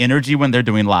 Their whole energy when they're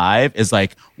doing live is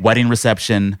like wedding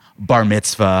reception, bar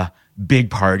mitzvah, big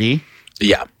party.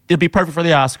 Yeah. It'd be perfect for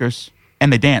the Oscars.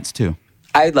 And they dance too.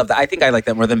 I love that. I think I like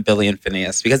that more than Billy and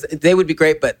Phineas because they would be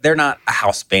great, but they're not a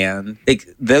house band.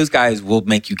 Those guys will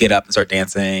make you get up and start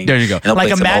dancing. There you go. And they'll Like,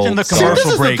 play some imagine old the songs. See, commercial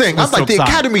this is the breaks thing. with I'm like, the Silk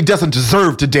Sonic. Academy doesn't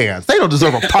deserve to dance. They don't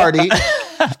deserve a party.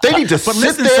 They need to sit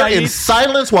listen, there Saeed, in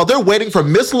silence while they're waiting for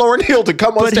Miss Lauryn Hill to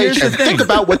come on But here's stage the and thing. think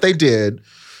about what they did.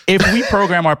 If we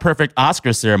program our perfect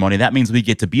Oscar ceremony, that means we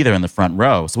get to be there in the front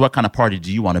row. So what kind of party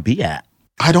do you want to be at?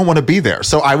 I don't want to be there,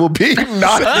 so I will be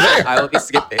not there. I will be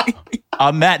skipping.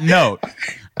 On that note,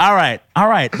 all right.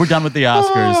 We're done with the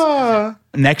Oscars.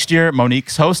 Next year,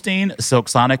 Monique's hosting, Silk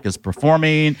Sonic is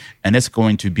performing, and it's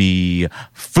going to be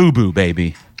FUBU,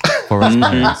 baby, for us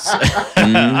nerds.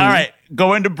 All right,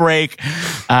 go into break.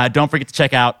 Don't forget to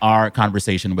check out our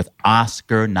conversation with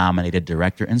Oscar-nominated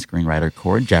director and screenwriter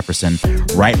Cord Jefferson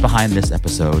right behind this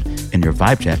episode in your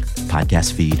Vibe Check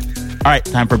podcast feed. All right,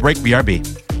 time for break.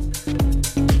 BRB.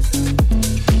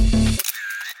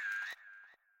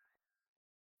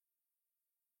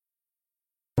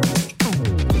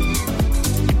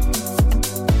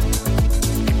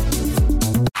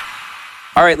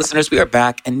 All right, listeners, we are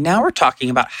back. And now we're talking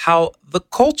about how the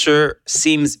culture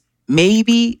seems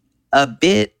maybe a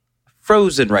bit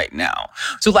frozen right now.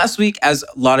 So last week, as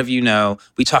a lot of you know,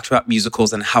 we talked about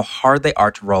musicals and how hard they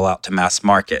are to roll out to mass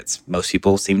markets. Most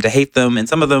people seem to hate them, and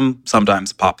some of them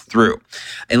sometimes pop through.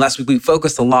 And last week, we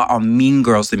focused a lot on Mean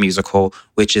Girls, the musical,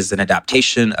 which is an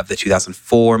adaptation of the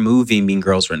 2004 movie Mean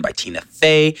Girls, written by Tina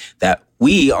Fey, that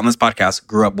we on this podcast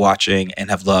grew up watching and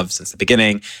have loved since the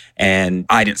beginning. And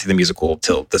I didn't see the musical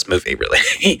till this movie,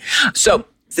 really. So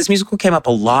this musical came up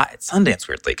a lot at Sundance,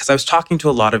 weirdly, because I was talking to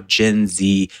a lot of Gen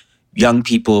Z young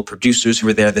people, producers who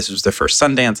were there. This was their first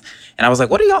Sundance. And I was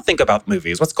like, what do y'all think about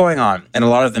movies? What's going on? And a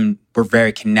lot of them were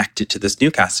very connected to this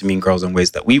new cast of Mean Girls in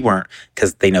ways that we weren't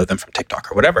because they know them from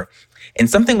TikTok or whatever. And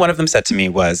something one of them said to me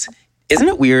was, isn't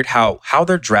it weird how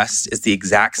they're dressed is the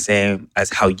exact same as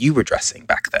how you were dressing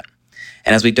back then?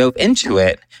 And as we dove into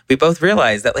it, we both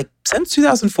realized that, like, since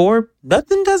 2004,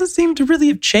 nothing doesn't seem to really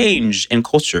have changed in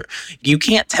culture. You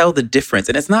can't tell the difference.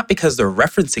 And it's not because they're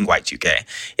referencing Y2K.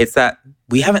 It's that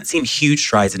we haven't seen huge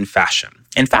strides in fashion.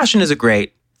 And fashion is a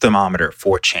great thermometer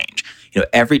for change. You know,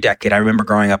 every decade, I remember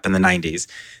growing up in the 90s,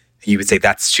 you would say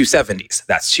that's 270s,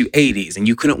 that's 280s, and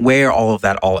you couldn't wear all of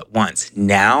that all at once.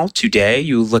 Now, today,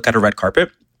 you look at a red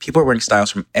carpet, people are wearing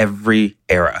styles from every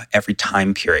era, every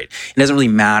time period. It doesn't really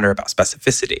matter about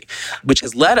specificity, which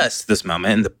has led us to this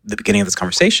moment in the beginning of this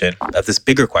conversation of this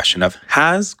bigger question of,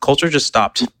 has culture just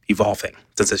stopped evolving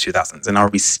since the 2000s, and are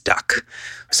we stuck?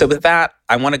 So with that,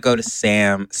 I want to go to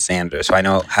Sam Sanders, who I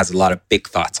know has a lot of big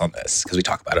thoughts on this because we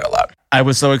talk about it a lot. I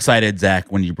was so excited,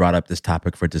 Zach, when you brought up this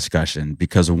topic for discussion,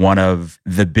 because one of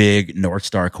the big North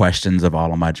Star questions of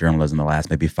all of my journalism the last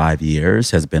maybe 5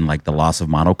 years has been like the loss of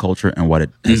monoculture and what it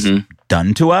has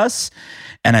done to us.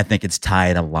 And I think it's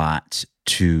tied a lot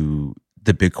to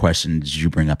the big questions you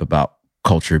bring up about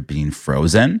culture being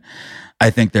frozen. I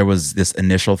think there was this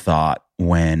initial thought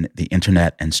when the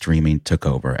internet and streaming took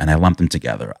over, and I lumped them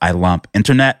together. I lump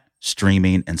internet,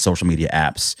 streaming, and social media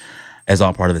apps as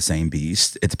all part of the same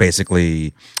beast. It's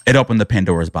basically, it opened the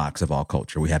Pandora's box of all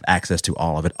culture. We have access to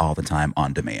all of it all the time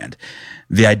on demand.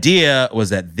 The idea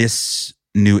was that this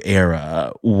new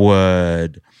era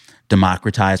would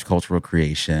democratize cultural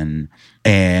creation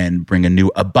and bring a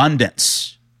new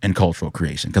abundance in cultural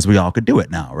creation because we all could do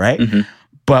it now, right? Mm-hmm.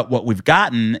 But what we've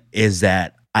gotten is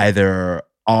that either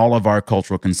all of our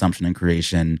cultural consumption and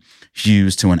creation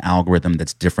hews to an algorithm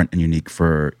that's different and unique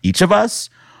for each of us,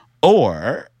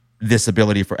 or this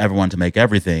ability for everyone to make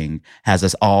everything has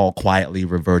us all quietly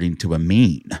reverting to a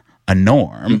mean, a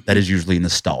norm that is usually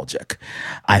nostalgic.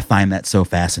 I find that so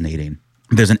fascinating.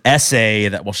 There's an essay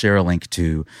that we'll share a link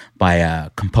to by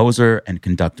composer and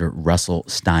conductor Russell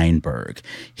Steinberg.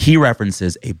 He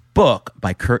references a book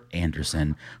by Kurt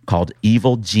Anderson called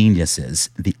Evil Geniuses,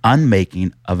 The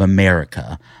Unmaking of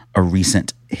America, A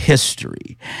Recent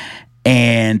History.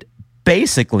 And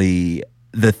basically,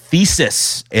 the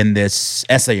thesis in this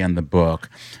essay in the book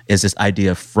is this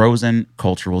idea of frozen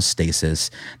cultural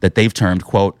stasis that they've termed,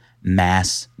 quote,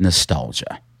 mass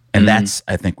nostalgia. And that's,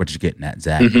 I think, what you're getting at,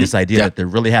 Zach. This idea that there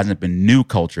really hasn't been new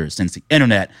culture since the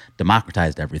internet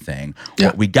democratized everything.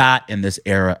 What we got in this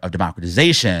era of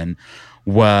democratization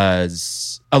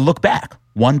was a look back,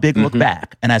 one big look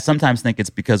back. And I sometimes think it's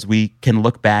because we can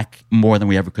look back more than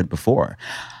we ever could before.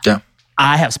 Yeah.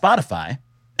 I have Spotify,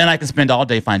 and I can spend all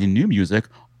day finding new music,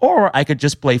 or I could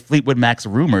just play Fleetwood Mac's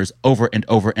Rumors over and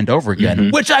over and over again,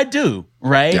 which I do,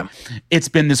 right? Yeah. It's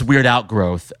been this weird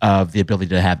outgrowth of the ability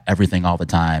to have everything all the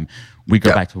time. We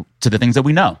go back to the things that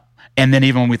we know. And then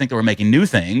even when we think that we're making new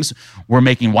things, we're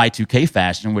making Y2K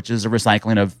fashion, which is a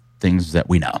recycling of things that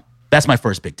we know. That's my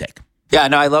first big take. Yeah,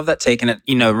 no, I love that take. And it,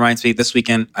 reminds me, this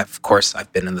weekend, of course,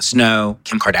 I've been in the snow.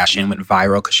 Kim Kardashian went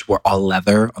viral because she wore all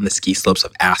leather on the ski slopes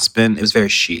of Aspen. It was very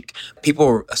chic. People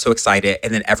were so excited.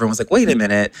 And then everyone was like, wait a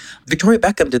minute. Victoria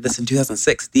Beckham did this in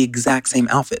 2006, the exact same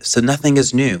outfit. So nothing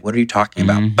is new. What are you talking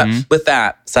about? But with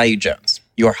that, Sigh Jones,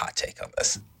 your hot take on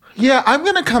this. Yeah, I'm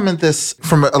going to come at this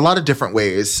from a lot of different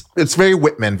ways. It's very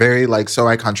Whitman, very so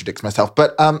I contradict myself.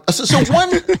 But so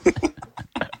one...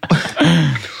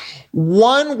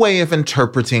 One way of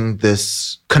interpreting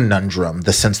this conundrum,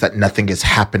 the sense that nothing is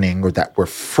happening or that we're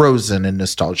frozen in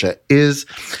nostalgia, is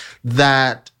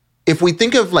that if we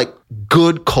think of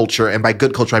good culture, and by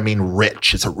good culture I mean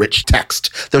rich, it's a rich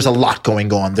text. There's a lot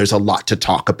going on. There's a lot to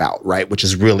talk about, right? Which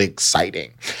is really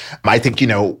exciting. I think,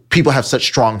 people have such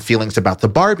strong feelings about the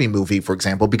Barbie movie, for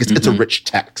example, because it's a rich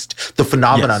text. The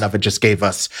phenomenon of it just gave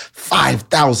us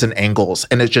 5,000 angles.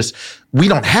 And it's just, we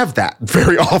don't have that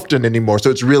very often anymore. So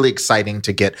it's really exciting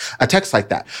to get a text like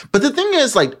that. But the thing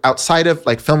is, outside of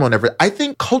film and everything, I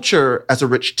think culture as a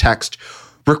rich text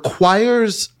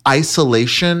requires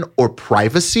isolation or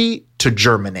privacy to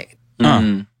germinate.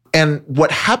 And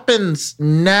what happens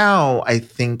now, I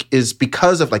think, is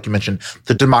because of, like you mentioned,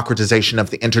 the democratization of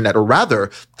the internet, or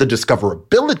rather the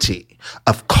discoverability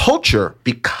of culture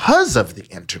because of the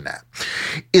internet,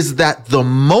 is that the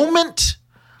moment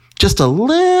just a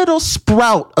little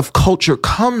sprout of culture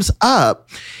comes up,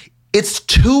 it's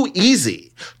too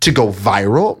easy to go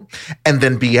viral and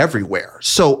then be everywhere.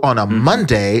 So on a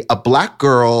Monday, a Black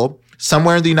girl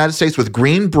somewhere in the United States with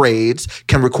green braids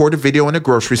can record a video in a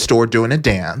grocery store doing a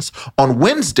dance. On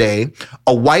Wednesday,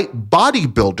 a white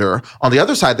bodybuilder on the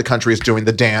other side of the country is doing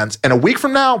the dance. And a week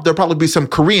from now, there'll probably be some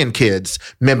Korean kids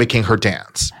mimicking her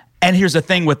dance. And here's the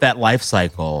thing with that life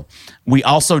cycle. We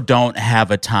also don't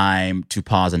have a time to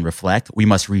pause and reflect. We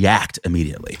must react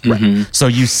immediately. Right? So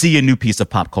you see a new piece of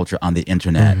pop culture on the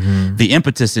internet. The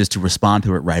impetus is to respond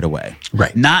to it right away.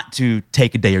 Right. Not to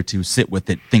take a day or two, sit with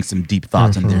it, think some deep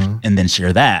thoughts, and then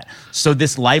share that. So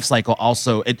this life cycle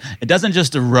also, it doesn't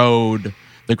just erode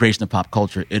the creation of pop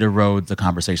culture, it erodes the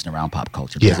conversation around pop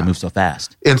culture because it moves so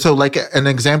fast. And so an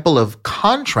example of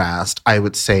contrast, I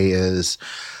would say, is...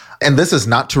 And this is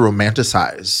not to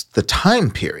romanticize the time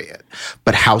period,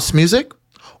 but house music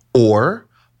or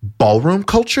ballroom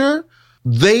culture,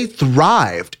 they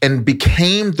thrived and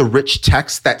became the rich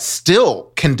text that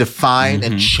still can define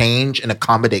and change and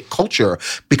accommodate culture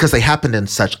because they happened in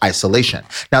such isolation.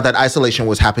 Now, that isolation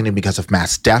was happening because of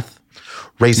mass death,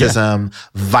 racism,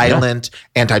 violent,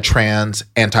 anti-trans,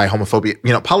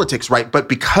 anti-homophobia, politics, right? But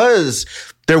because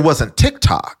there wasn't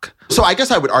TikTok. So I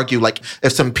guess I would argue,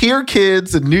 if some peer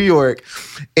kids in New York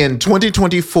in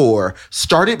 2024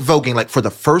 started voguing, for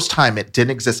the first time it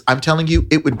didn't exist, I'm telling you,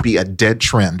 it would be a dead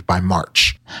trend by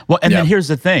March. Well, and then here's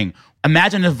the thing.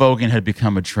 Imagine if voguing had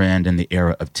become a trend in the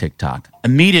era of TikTok.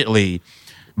 Immediately,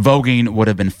 voguing would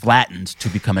have been flattened to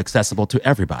become accessible to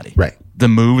everybody. Right. The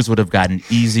moves would have gotten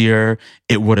easier.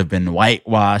 It would have been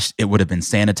whitewashed. It would have been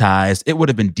sanitized. It would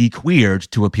have been de-queered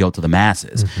to appeal to the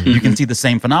masses. You can see the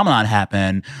same phenomenon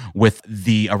happen with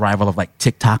the arrival of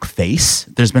TikTok Face.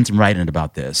 There's been some writing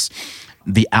about this.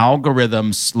 The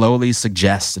algorithm slowly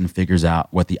suggests and figures out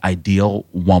what the ideal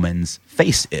woman's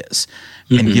face is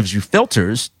and gives you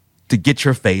filters to get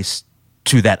your face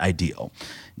to that ideal.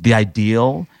 The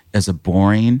ideal is a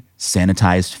boring,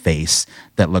 sanitized face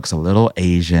that looks a little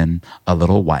Asian, a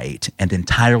little white, and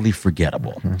entirely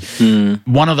forgettable.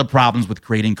 One of the problems with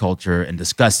creating culture and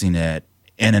discussing it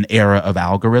in an era of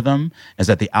algorithm is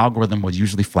that the algorithm will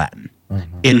usually flatten.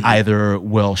 It either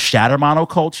will shatter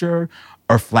monoculture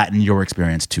or flatten your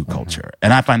experience to culture.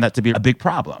 And I find that to be a big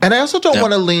problem. And I also don't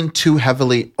want to lean too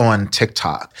heavily on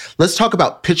TikTok. Let's talk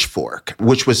about Pitchfork,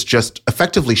 which was just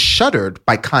effectively shuttered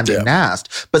by Condé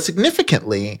Nast. But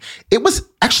significantly, it was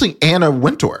actually Anna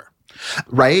Wintour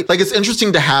right? Like, it's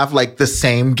interesting to have like the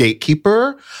same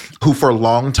gatekeeper who for a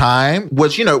long time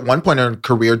was, at one point in her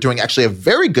career doing actually a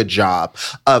very good job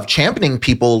of championing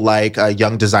people like a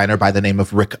young designer by the name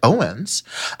of Rick Owens,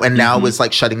 and now is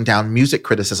like shutting down music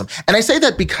criticism. And I say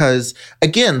that because,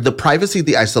 again, the privacy,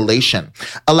 the isolation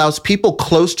allows people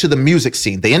close to the music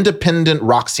scene, the independent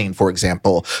rock scene, for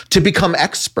example, to become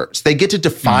experts. They get to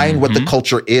define what the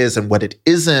culture is and what it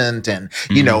isn't, and,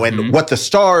 and what the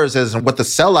stars is and what the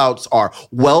sellouts are,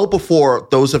 well before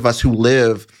those of us who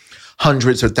live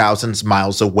hundreds or thousands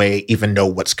miles away even know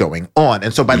what's going on.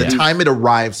 And so by the time it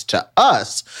arrives to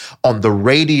us on the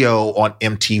radio, on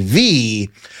MTV,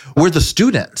 we're the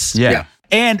students. Yeah.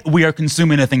 And we are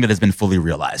consuming a thing that has been fully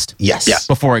realized. Yes. Yeah.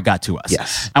 Before it got to us.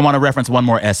 Yes. I want to reference one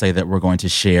more essay that we're going to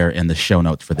share in the show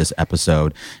notes for this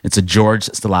episode. It's a George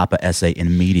Stalapa essay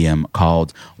in Medium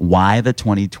called Why the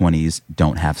 2020s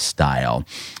Don't Have Style.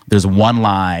 There's one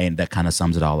line that kind of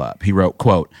sums it all up. He wrote,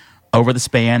 quote, "Over the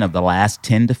span of the last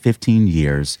 10 to 15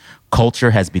 years,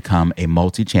 culture has become a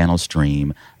multi-channel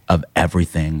stream of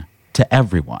everything to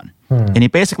everyone." And he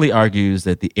basically argues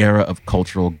that the era of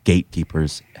cultural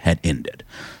gatekeepers had ended.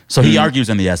 So he argues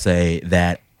in the essay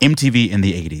that MTV in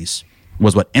the 80s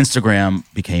was what Instagram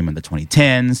became in the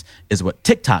 2010s, is what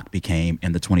TikTok became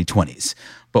in the 2020s.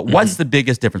 But what's the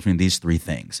biggest difference between these three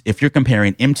things? If you're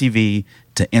comparing MTV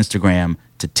to Instagram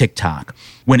to TikTok,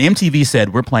 when MTV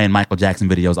said we're playing Michael Jackson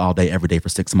videos all day, every day for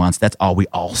 6 months, that's all we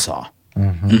all saw.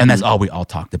 And that's all we all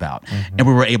talked about. And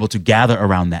we were able to gather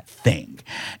around that thing.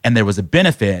 And there was a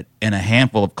benefit in a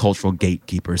handful of cultural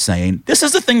gatekeepers saying, this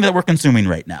is the thing that we're consuming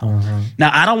right now. Now,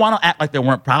 I don't want to act like there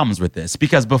weren't problems with this,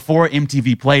 because before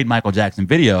MTV played Michael Jackson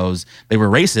videos, they were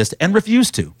racist and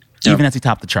refused to, even as he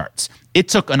topped the charts. It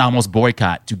took an almost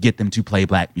boycott to get them to play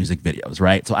black music videos,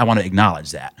 right? So I want to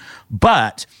acknowledge that.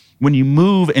 But when you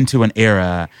move into an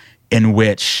era in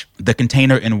which the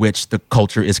container in which the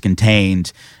culture is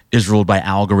contained is ruled by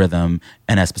algorithm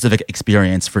and a specific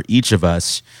experience for each of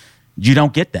us, you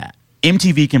don't get that.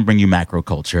 MTV can bring you macro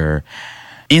culture.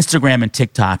 Instagram and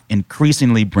TikTok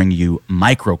increasingly bring you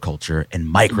microculture and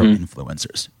micro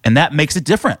influencers. And that makes it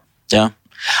different. Yeah.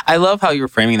 I love how you're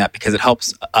framing that, because it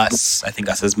helps us, I think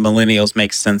us as millennials,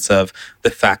 make sense of the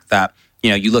fact that,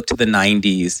 you look to the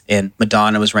 90s and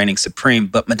Madonna was reigning supreme,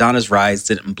 but Madonna's rise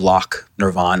didn't block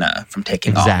Nirvana from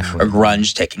taking off or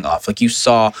grunge taking off. Like, you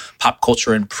saw pop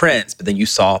culture and Prince, but then you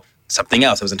saw something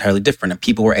else that was entirely different, and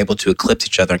people were able to eclipse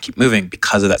each other and keep moving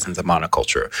because of that sense of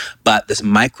monoculture. But this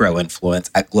micro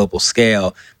influence at global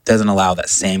scale doesn't allow that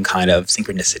same kind of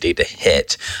synchronicity to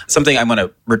hit. Something I want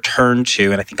to return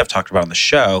to, and I think I've talked about on the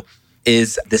show,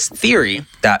 is this theory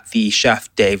that the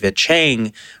chef David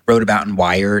Chang wrote about in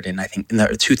Wired, and I think in the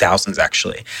 2000s,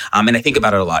 actually. And I think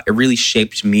about it a lot. It really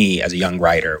shaped me as a young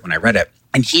writer when I read it.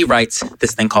 And he writes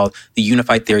this thing called the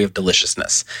unified theory of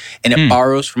deliciousness. And it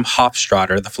borrows from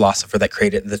Hofstadter, the philosopher that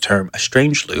created the term a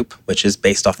strange loop, which is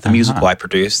based off the musical I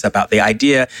produced, about the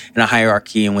idea in a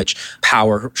hierarchy in which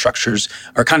power structures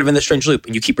are kind of in the strange loop.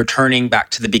 And you keep returning back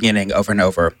to the beginning over and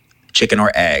over. Chicken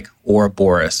or egg, or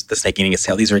Boris, the snake eating its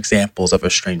tail. These are examples of a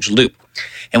strange loop.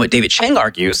 And what David Chang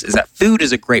argues is that food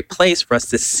is a great place for us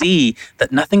to see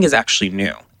that nothing is actually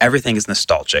new. Everything is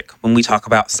nostalgic. When we talk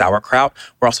about sauerkraut,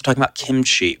 we're also talking about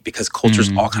kimchi, because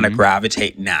cultures all kind of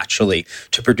gravitate naturally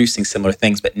to producing similar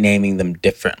things, but naming them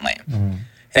differently. And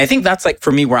I think that's, like,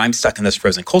 for me, where I'm stuck in this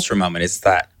frozen culture moment, is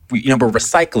that we're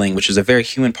recycling, which is a very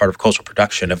human part of cultural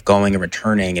production, of going and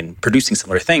returning and producing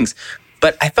similar things.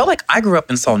 But I felt like I grew up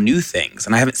and saw new things,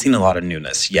 and I haven't seen a lot of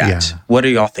newness yet. Yeah. What do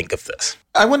y'all think of this?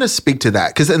 I want to speak to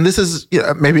that, and this is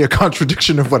maybe a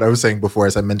contradiction of what I was saying before,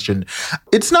 as I mentioned.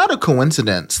 It's not a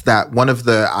coincidence that one of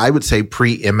the, I would say,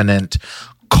 preeminent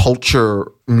culture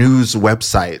news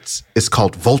websites is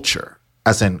called Vulture,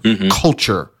 as in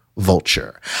culture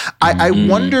vulture. I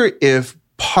wonder if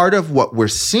part of what we're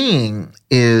seeing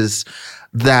is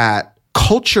that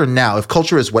culture now, if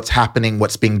culture is what's happening,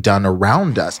 what's being done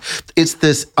around us, it's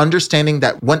this understanding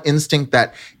that one instinct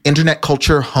that internet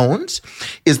culture hones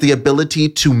is the ability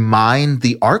to mine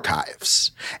the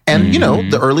archives. And,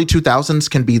 the early 2000s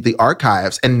can be the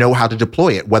archives and know how to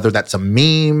deploy it, whether that's a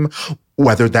meme,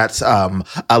 whether that's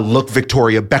a look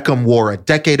Victoria Beckham wore a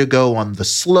decade ago on the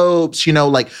slopes,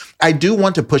 I do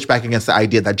want to push back against the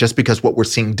idea that just because what we're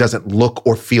seeing doesn't look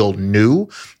or feel new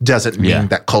doesn't mean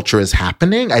that culture is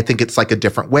happening. I think it's like a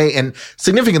different way. And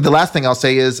significant, the last thing I'll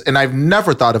say is, and I've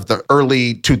never thought of the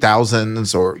early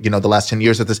 2000s or, the last 10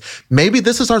 years of this, maybe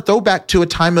this is our throwback to a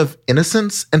time of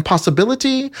innocence and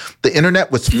possibility. The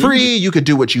internet was free. You could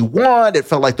do what you want. It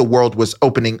felt like the world was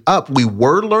opening up. We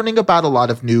were learning about a lot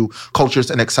of new cultural cultures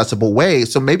in accessible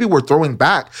ways. So maybe we're throwing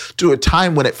back to a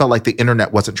time when it felt like the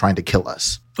internet wasn't trying to kill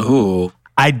us. Ooh.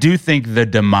 I do think the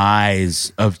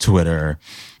demise of Twitter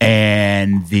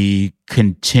and the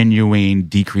continuing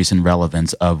decrease in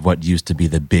relevance of what used to be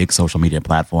the big social media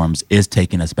platforms is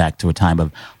taking us back to a time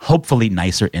of hopefully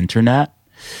nicer internet.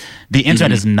 The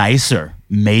internet is nicer,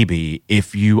 maybe,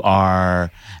 if you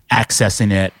are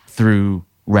accessing it through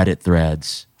Reddit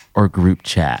threads or group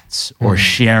chats or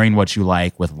sharing what you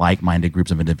like with like-minded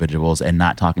groups of individuals and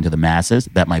not talking to the masses.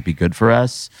 That might be good for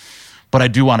us. But I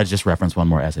do want to just reference one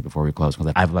more essay before we close,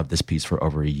 because I've loved this piece for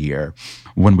over a year.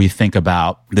 When we think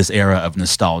about this era of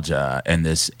nostalgia and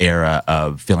this era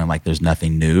of feeling like there's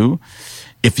nothing new,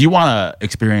 if you want to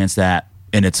experience that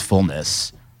in its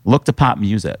fullness, look to pop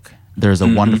music. There's a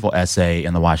wonderful essay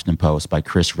in the Washington Post by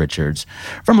Chris Richards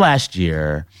from last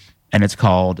year, and it's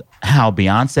called How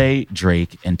Beyonce,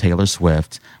 Drake, and Taylor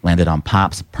Swift Landed on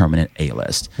Pop's Permanent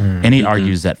A-List. And he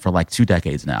argues that for like 2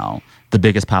 decades now, the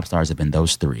biggest pop stars have been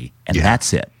those 3, and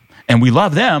that's it. And we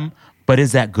love them, but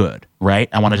is that good, right?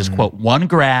 I want to just quote one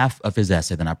graph of his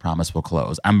essay, then I promise we'll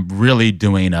close. I'm really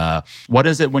doing what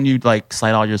is it when you like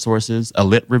cite all your sources? A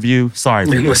lit review? Sorry.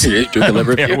 Doing a lit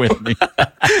review? Bear with me.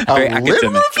 Very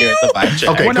academic here at the vibe check.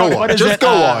 Okay, go on. Just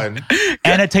go on.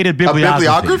 Annotated A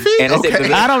bibliography. bibliography?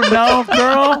 Okay. I don't know,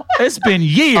 girl. It's been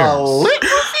years. A lit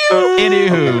review?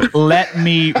 Anywho, let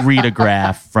me read a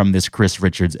graph from this Chris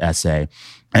Richards essay.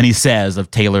 And he says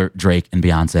of Taylor, Drake, and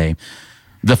Beyonce,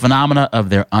 the phenomena of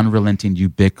their unrelenting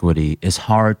ubiquity is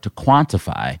hard to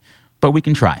quantify, but we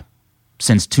can try.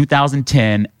 Since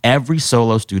 2010, every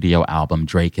solo studio album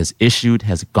Drake has issued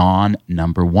has gone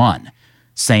 #1.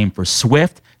 Same for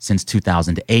Swift since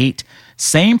 2008.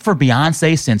 Same for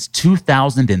Beyonce since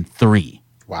 2003.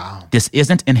 Wow. This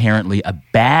isn't inherently a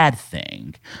bad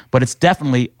thing, but it's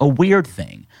definitely a weird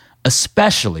thing,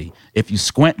 especially if you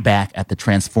squint back at the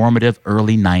transformative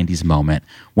early 90s moment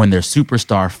when their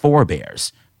superstar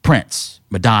forebears, Prince,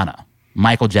 Madonna,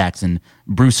 Michael Jackson,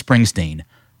 Bruce Springsteen,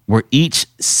 were each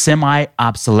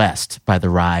semi-obsolesced by the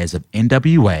rise of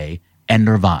NWA and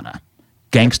Nirvana,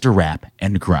 gangster rap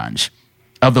and grunge.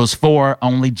 Of those 4,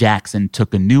 only Jackson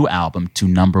took a new album to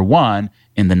 #1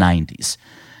 in the 90s.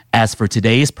 As for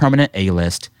today's permanent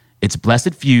A-list, its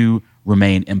blessed few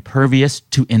remain impervious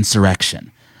to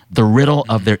insurrection, the riddle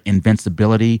of their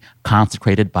invincibility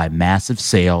consecrated by massive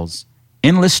sales,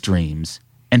 endless streams,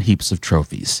 and heaps of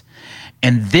trophies.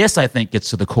 And this, I think, gets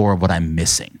to the core of what I'm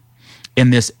missing.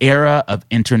 In this era of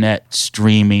internet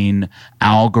streaming,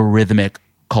 algorithmic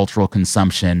cultural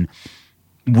consumption,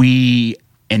 we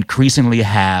increasingly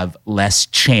have less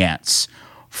chance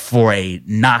for a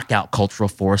knockout cultural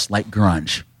force like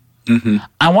grunge.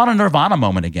 I want a Nirvana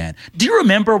moment again. Do you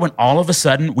remember when all of a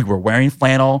sudden we were wearing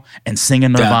flannel and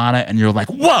singing Nirvana and you're like,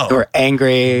 whoa. They were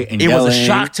angry and It yelling. was a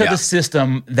shock to the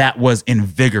system that was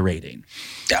invigorating.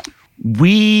 Yeah.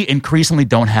 We increasingly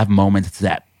don't have moments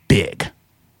that big.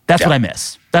 That's what I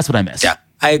miss. That's what I miss. Yeah,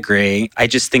 I agree. I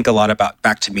just think a lot about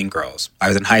back to Mean Girls. I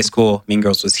was in high school. Mean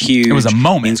Girls was huge. It was a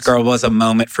moment. Mean Girls was a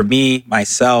moment for me,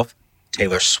 myself.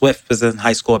 Taylor Swift was in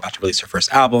high school, about to release her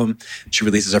first album. She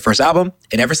releases her first album,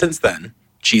 and ever since then,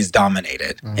 she's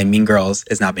dominated. And Mean Girls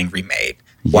is now being remade.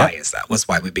 Why is that? Was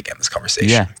why we began this conversation.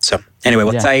 Yeah. So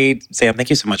anyway, Sam, thank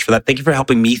you so much for that. Thank you for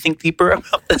helping me think deeper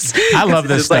about this. I love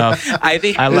this stuff. I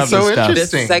think I love so this stuff.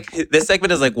 interesting. this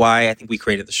segment is like why I think we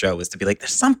created the show, is to be like,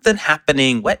 there's something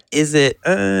happening. What is it?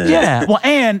 Yeah. Well,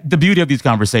 and the beauty of these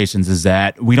conversations is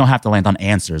that we don't have to land on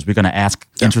answers. We're going to ask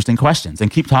interesting questions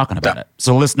and keep talking about it.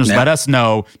 So listeners, let us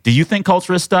know, do you think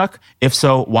culture is stuck? If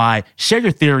so, why? Share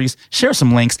your theories. Share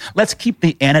some links. Let's keep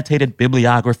the annotated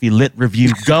bibliography lit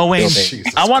review going.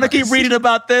 I want to keep reading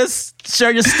about this.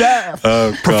 Share your stuff.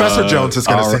 Professor Jones is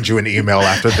going to send you an email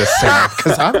after this, Sam,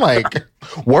 because I'm like,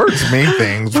 words mean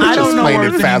things. We're I just don't know playing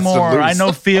words it fast anymore. and loose. I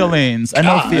know feelings. I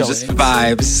know feelings. Just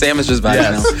vibes. Sam is just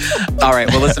vibes now. All right,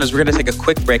 well, listeners, we're going to take a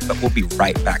quick break, but we'll be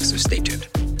right back, so stay tuned.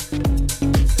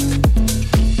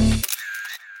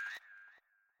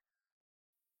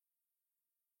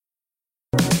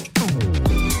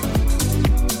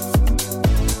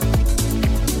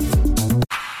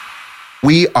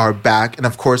 We are back. And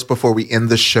of course, before we end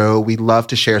the show, we love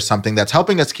to share something that's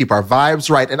helping us keep our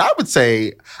vibes right. And I would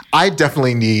say I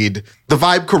definitely need the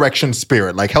vibe correction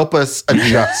spirit, like help us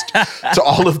adjust to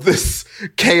all of this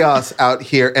chaos out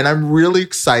here. And I'm really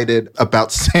excited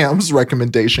about Sam's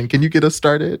recommendation. Can you get us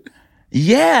started?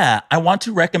 Yeah, I want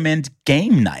to recommend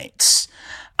game nights.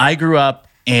 I grew up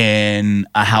in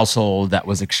a household that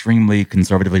was extremely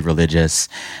conservatively religious,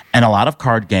 and a lot of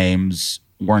card games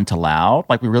weren't allowed.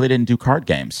 Like, we really didn't do card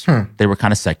games. They were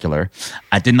kind of secular.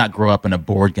 I did not grow up in a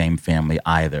board game family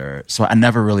either. So I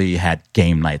never really had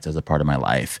game nights as a part of my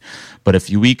life. But a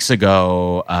few weeks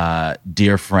ago, a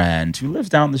dear friend who lives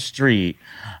down the street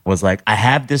was like, I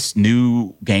have this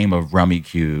new game of Rummy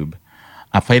Cube.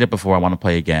 I played it before. I want to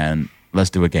play again. Let's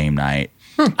do a game night.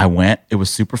 I went. It was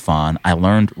super fun. I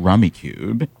learned Rummy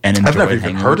Cube and enjoyed I've never even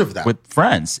hanging heard of that. with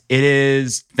friends. It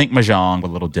is, think Mahjong, but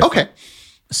a little different. Okay.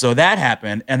 So that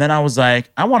happened. And then I was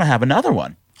like, I want to have another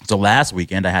one. So last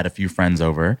weekend, I had a few friends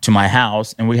over to my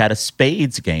house, and we had a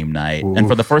spades game night. And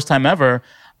for the first time ever,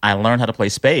 I learned how to play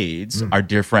spades. Our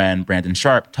dear friend, Brandon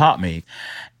Sharp, taught me.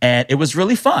 And it was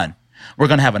really fun. We're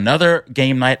going to have another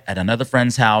game night at another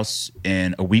friend's house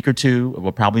in a week or two.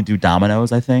 We'll probably do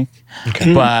dominoes, I think.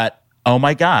 Okay. But oh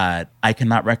my God, I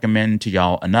cannot recommend to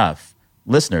y'all enough.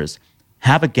 Listeners,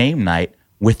 have a game night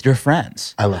with your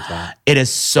friends. I love that. It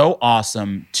is so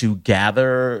awesome to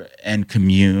gather and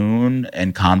commune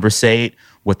and conversate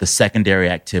with the secondary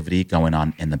activity going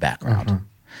on in the background.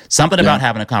 Something about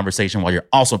having a conversation while you're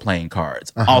also playing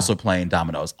cards, also playing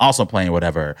dominoes, also playing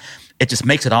whatever. It just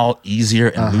makes it all easier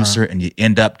and looser, and you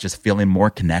end up just feeling more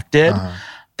connected.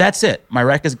 That's it. My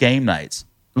rec is game nights.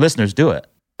 Listeners, do it.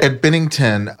 At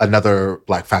Bennington, another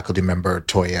Black faculty member,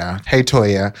 Toya. Hey,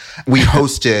 Toya. We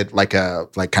hosted like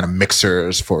kind of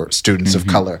mixers for students of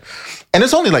color. And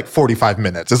it's only like 45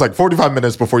 minutes. It's like 45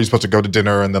 minutes before you're supposed to go to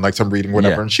dinner and then like some reading,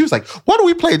 whatever. Yeah. And she was like, why don't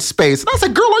we play space? And I was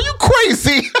like, girl, are you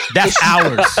crazy? That's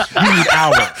hours. You need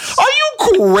hours. Are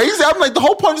you crazy? I'm like, the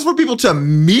whole point is for people to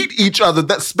meet each other.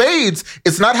 That spades,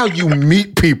 it's not how you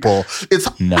meet people. It's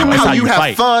how you have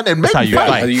fight. fun and make That's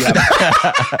how you fun.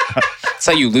 fight. That's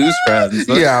how you lose friends.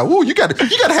 Yeah, woo, you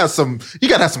gotta have some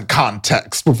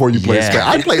context before you play spades.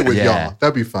 I play with y'all.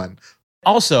 That'd be fun.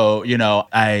 Also,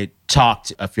 I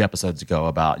talked a few episodes ago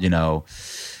about,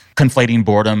 conflating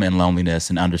boredom and loneliness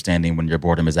and understanding when your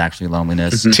boredom is actually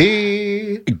loneliness.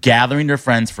 Tea. Gathering your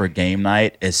friends for a game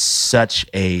night is such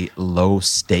a low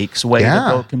stakes way to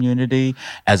build community,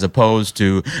 as opposed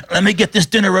to, let me get this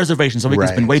dinner reservation so we can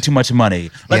spend way too much money.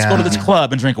 Let's go to this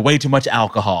club and drink way too much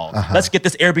alcohol. Let's get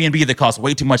this Airbnb that costs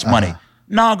way too much money.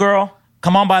 Nah, girl.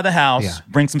 Come on by the house,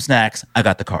 bring some snacks. I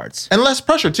got the cards. And less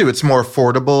pressure, too. It's more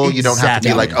affordable. Exactly. You don't have to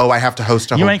be like, I have to host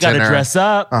a whole You ain't got to dress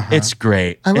up. It's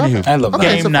great. I love it. I love that.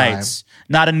 Game nights,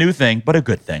 not a new thing, but a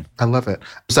good thing. I love it.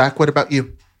 Zach, what about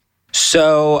you?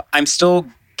 So I'm still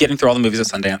getting through all the movies at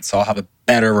Sundance, so I'll have a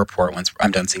better report once I'm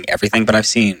done seeing everything. But I've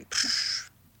seen,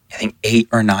 I think, 8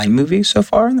 or 9 movies so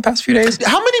far in the past few days.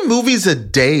 How many movies a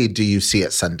day do you see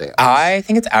at Sundance? I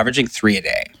think it's averaging 3 a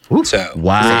day. So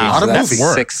wow. so that's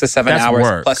movies. 6 to 7 That's hours,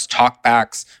 work. plus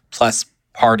talkbacks, plus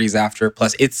parties after,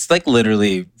 plus it's like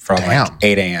literally from like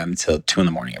 8 a.m. till 2 in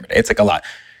the morning every day. It's like a lot.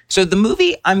 So the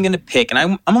movie I'm going to pick, and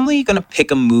I'm only going to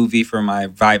pick a movie for my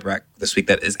Vibe Rec this week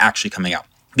that is actually coming out,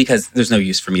 because there's no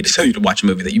use for me to tell you to watch a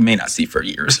movie that you may not see for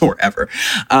years or ever.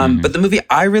 But the movie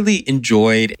I really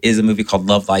enjoyed is a movie called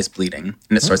Love Lies Bleeding,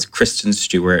 and it stars Kristen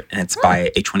Stewart, and it's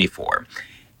by A24.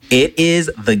 It is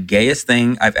the gayest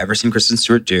thing I've ever seen Kristen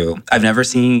Stewart do. I've never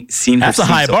seen her That's a seem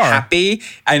high so bar. happy.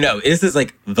 I know. This is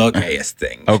like the gayest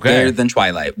thing. Okay. Gayer than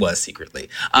Twilight was secretly.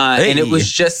 And it was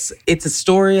just, it's a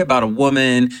story about a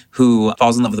woman who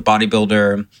falls in love with a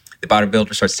bodybuilder. The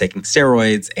bodybuilder starts taking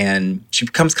steroids and she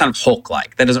becomes kind of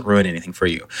Hulk-like. That doesn't ruin anything for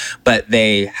you. But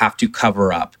they have to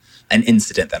cover up an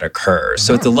incident that occurs.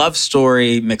 So it's a love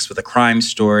story mixed with a crime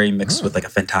story, mixed with like a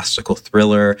fantastical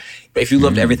thriller. If you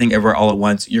loved Everything Everywhere All at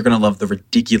Once, you're going to love the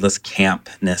ridiculous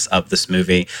campness of this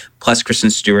movie. Plus, Kristen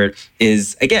Stewart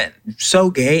is, again, so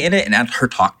gay in it. And at her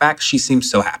talkback, she seems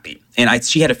so happy. And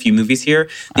she had a few movies here.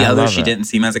 The others, she didn't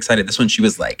seem as excited. This one, she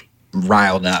was like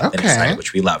riled up and excited,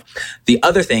 which we love. The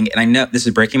other thing, and I know this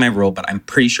is breaking my rule, but I'm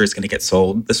pretty sure it's going to get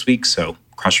sold this week, so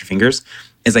cross your fingers,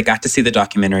 is I got to see the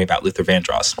documentary about Luther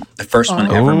Vandross, the first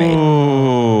one ever made,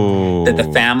 that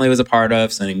the family was a part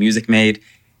of, Sony Music made,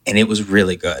 and it was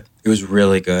really good. It was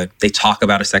really good. They talk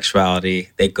about his sexuality.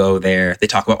 They go there. They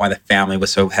talk about why the family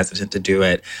was so hesitant to do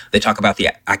it. They talk about the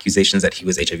accusations that he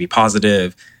was HIV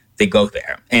positive. They go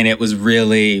there, and it was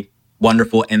really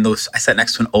wonderful. And I sat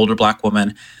next to an older Black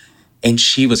woman, and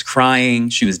she was crying,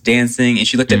 she was dancing, and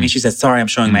she looked at me, she said, "Sorry, I'm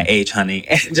showing my age, honey."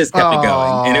 And it just kept me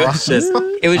going. And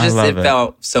it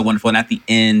felt so wonderful. And at the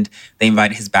end, they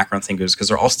invited his background singers because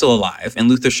they're all still alive. And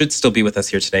Luther should still be with us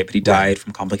here today, but he died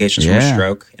from complications from a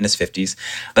stroke in his 50s.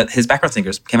 But his background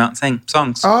singers came out and sang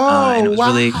songs. And it was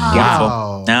really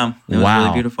beautiful. Yeah, it was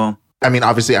really beautiful. I mean,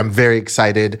 obviously, I'm very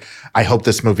excited. I hope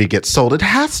this movie gets sold. It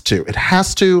has to. It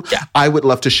has to. Yeah. I would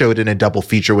love to show it in a double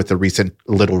feature with the recent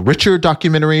Little Richard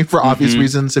documentary for obvious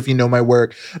reasons, if you know my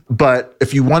work. But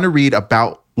if you want to read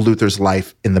about Luther's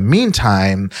life in the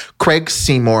meantime, Craig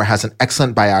Seymour has an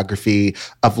excellent biography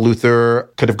of Luther.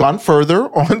 Could have gone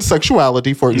further on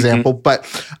sexuality, for example, but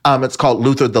it's called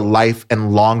Luther, the Life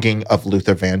and Longing of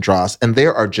Luther Vandross. And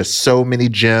there are just so many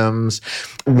gems.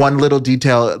 One little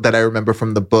detail that I remember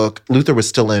from the book, Luther was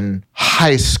still in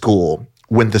high school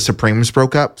when the Supremes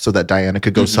broke up so that Diana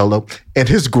could go solo, and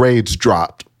his grades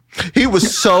dropped. He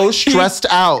was so stressed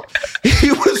out. He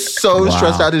was so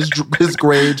stressed out. His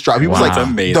grades dropped. He was like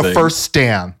the first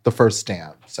stand.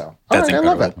 So That's incredible.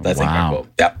 I love it. That's incredible.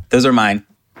 Yeah, those are mine.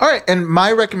 All right. And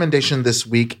my recommendation this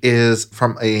week is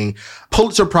from a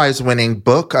Pulitzer Prize winning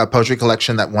book, a poetry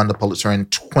collection that won the Pulitzer in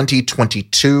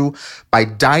 2022 by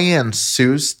Diane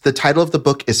Seuss. The title of the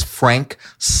book is Frank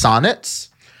Sonnets.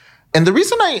 And the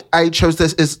reason I chose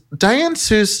this is Diane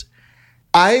Seuss,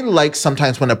 I like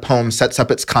sometimes when a poem sets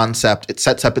up its concept, it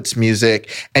sets up its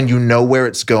music, and you know where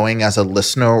it's going as a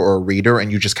listener or a reader,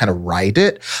 and you just kind of ride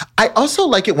it. I also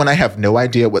like it when I have no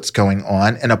idea what's going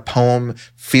on, and a poem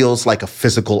feels like a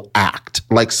physical act,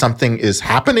 like something is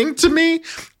happening to me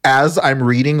as I'm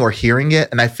reading or hearing it,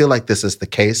 and I feel like this is the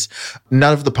case.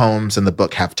 None of the poems in the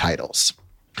book have titles.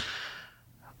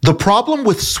 The problem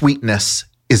with sweetness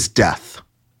is death.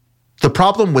 The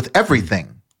problem with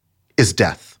everything is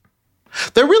death.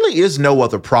 There really is no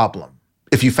other problem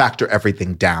if you factor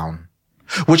everything down,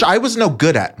 which I was no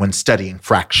good at when studying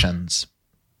fractions.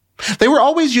 They were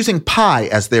always using pi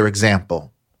as their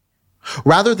example.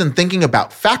 Rather than thinking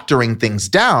about factoring things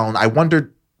down, I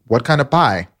wondered, what kind of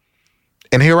pi?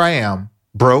 And here I am,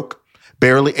 broke,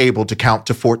 barely able to count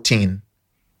to 14.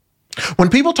 When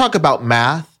people talk about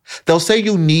math, they'll say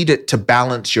you need it to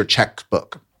balance your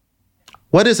checkbook.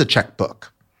 What is a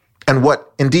checkbook? And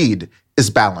what, indeed, is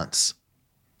balance?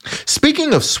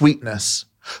 Speaking of sweetness,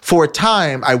 for a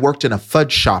time I worked in a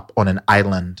fudge shop on an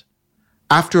island.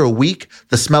 After a week,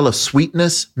 the smell of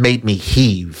sweetness made me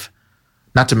heave,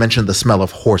 not to mention the smell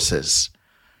of horses.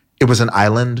 It was an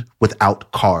island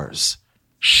without cars,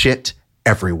 shit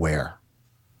everywhere.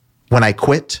 When I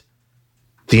quit,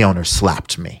 the owner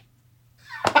slapped me.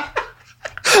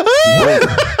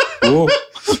 Whoa.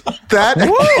 That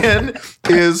again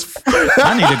is...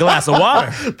 I need a glass of water.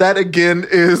 That again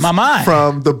is My mind.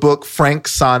 from the book Frank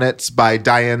Sonnets by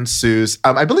Diane Seuss.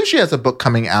 I believe she has a book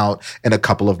coming out in a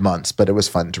couple of months, but it was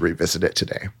fun to revisit it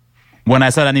today. When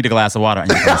I said I need a glass of water, I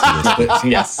need a glass of this.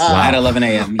 Yes, at 11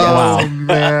 a.m. Yes. Oh,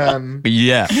 man.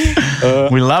 Yeah.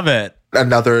 We love it.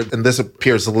 Another, and this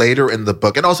appears later in the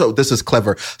book. And also, this is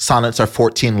clever. Sonnets are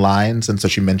 14 lines. And so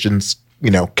she mentions,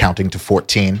 counting to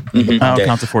 14.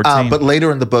 Count to 14. But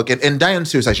later in the book, and Diane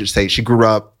Seuss, I should say, she grew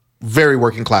up very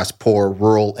working class, poor,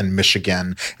 rural in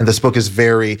Michigan. And this book is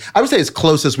very, I would say as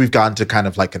close as we've gotten to kind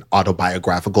of like an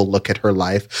autobiographical look at her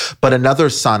life. But another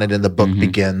sonnet in the book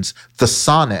begins, the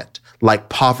sonnet, like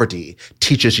poverty,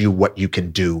 teaches you what you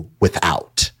can do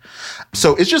without.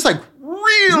 So it's just like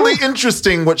really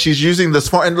interesting what she's using this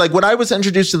for. And like when I was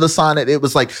introduced to the sonnet, it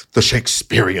was like the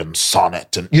Shakespearean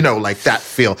sonnet and, like that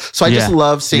feel. So I just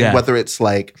love seeing whether it's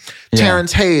like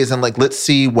Terrence Hayes and like, let's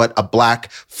see what a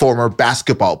Black former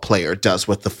basketball player does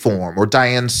with the form, or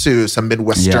Diane Seuss, a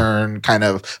Midwestern kind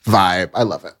of vibe. I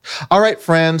love it. All right,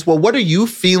 friends. Well, what are you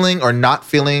feeling or not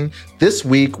feeling this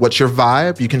week? What's your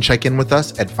vibe? You can check in with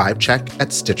us at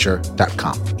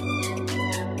vibecheck@stitcher.com.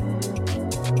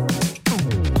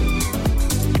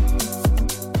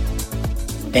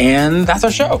 And that's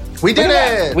our show. We did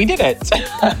it. We did it.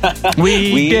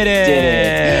 We did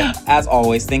it. As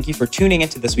always, thank you for tuning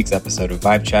into this week's episode of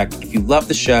Vibe Check. If you love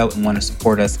the show and want to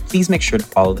support us, please make sure to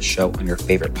follow the show on your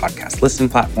favorite podcast listening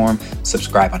platform,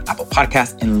 subscribe on Apple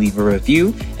Podcasts, and leave a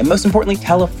review. And most importantly,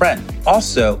 tell a friend.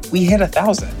 Also, we hit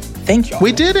 1,000. Thank y'all.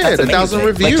 We did it. That's 1,000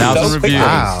 amazing. reviews. 1,000 reviews.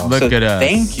 Wow. Look at us.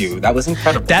 Thank you. That was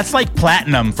incredible. That's like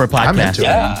platinum for I'm podcasting. into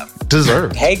Yeah. it.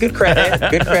 Deserved. Hey, good credit.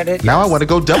 Good credit. Now I want to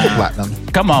go double platinum.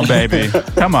 Come on, baby.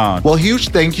 Come on. Well, huge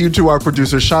thank you to our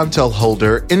producer, Chantel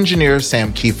Holder, engineer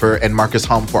Sam Kiefer, and Marcus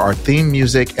Holm for our theme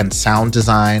music and sound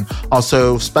design.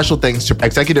 Also, special thanks to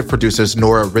executive producers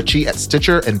Nora Ritchie at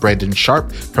Stitcher and Brandon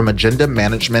Sharp from Agenda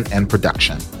Management and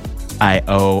Production. I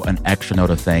owe an extra note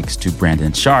of thanks to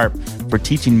Brandon Sharp for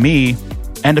teaching me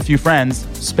and a few friends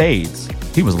spades.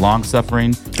 He was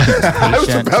long-suffering. He was patient. I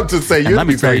was about to say, you'd let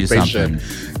me be tell very you patient.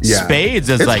 something. Yeah. Spades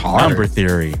is It's like hard. number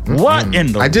theory. What in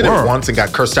the world? I did it once and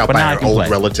got cursed out But now by I an can old play.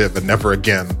 relative and never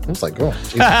again. I was like, oh,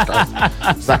 Jesus Christ.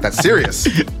 It's not that serious.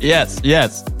 Yes,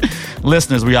 yes.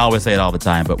 Listeners, we always say it all the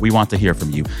time, but we want to hear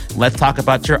from you. Let's talk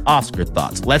about your Oscar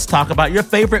thoughts. Let's talk about your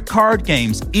favorite card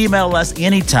games. Email us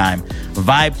anytime.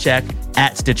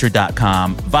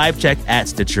 Vibecheck@Stitcher.com.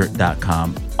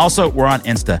 Vibecheck@Stitcher.com. Also, we're on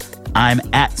Insta. I'm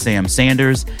at Sam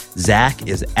Sanders. Zach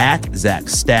is at Zach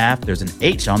Staff. There's an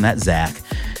H on that Zach.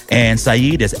 And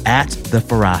Saeed is at The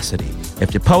Ferocity.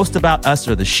 If you post about us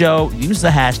or the show, use the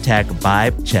hashtag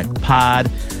VibeCheckPod.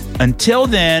 Until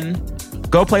then,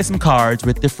 go play some cards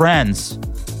with your friends.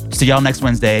 See y'all next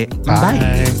Wednesday.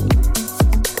 Bye.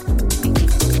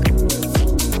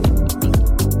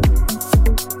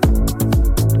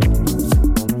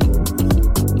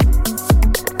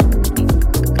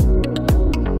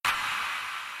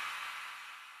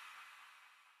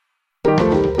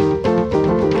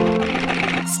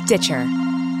 Stitcher.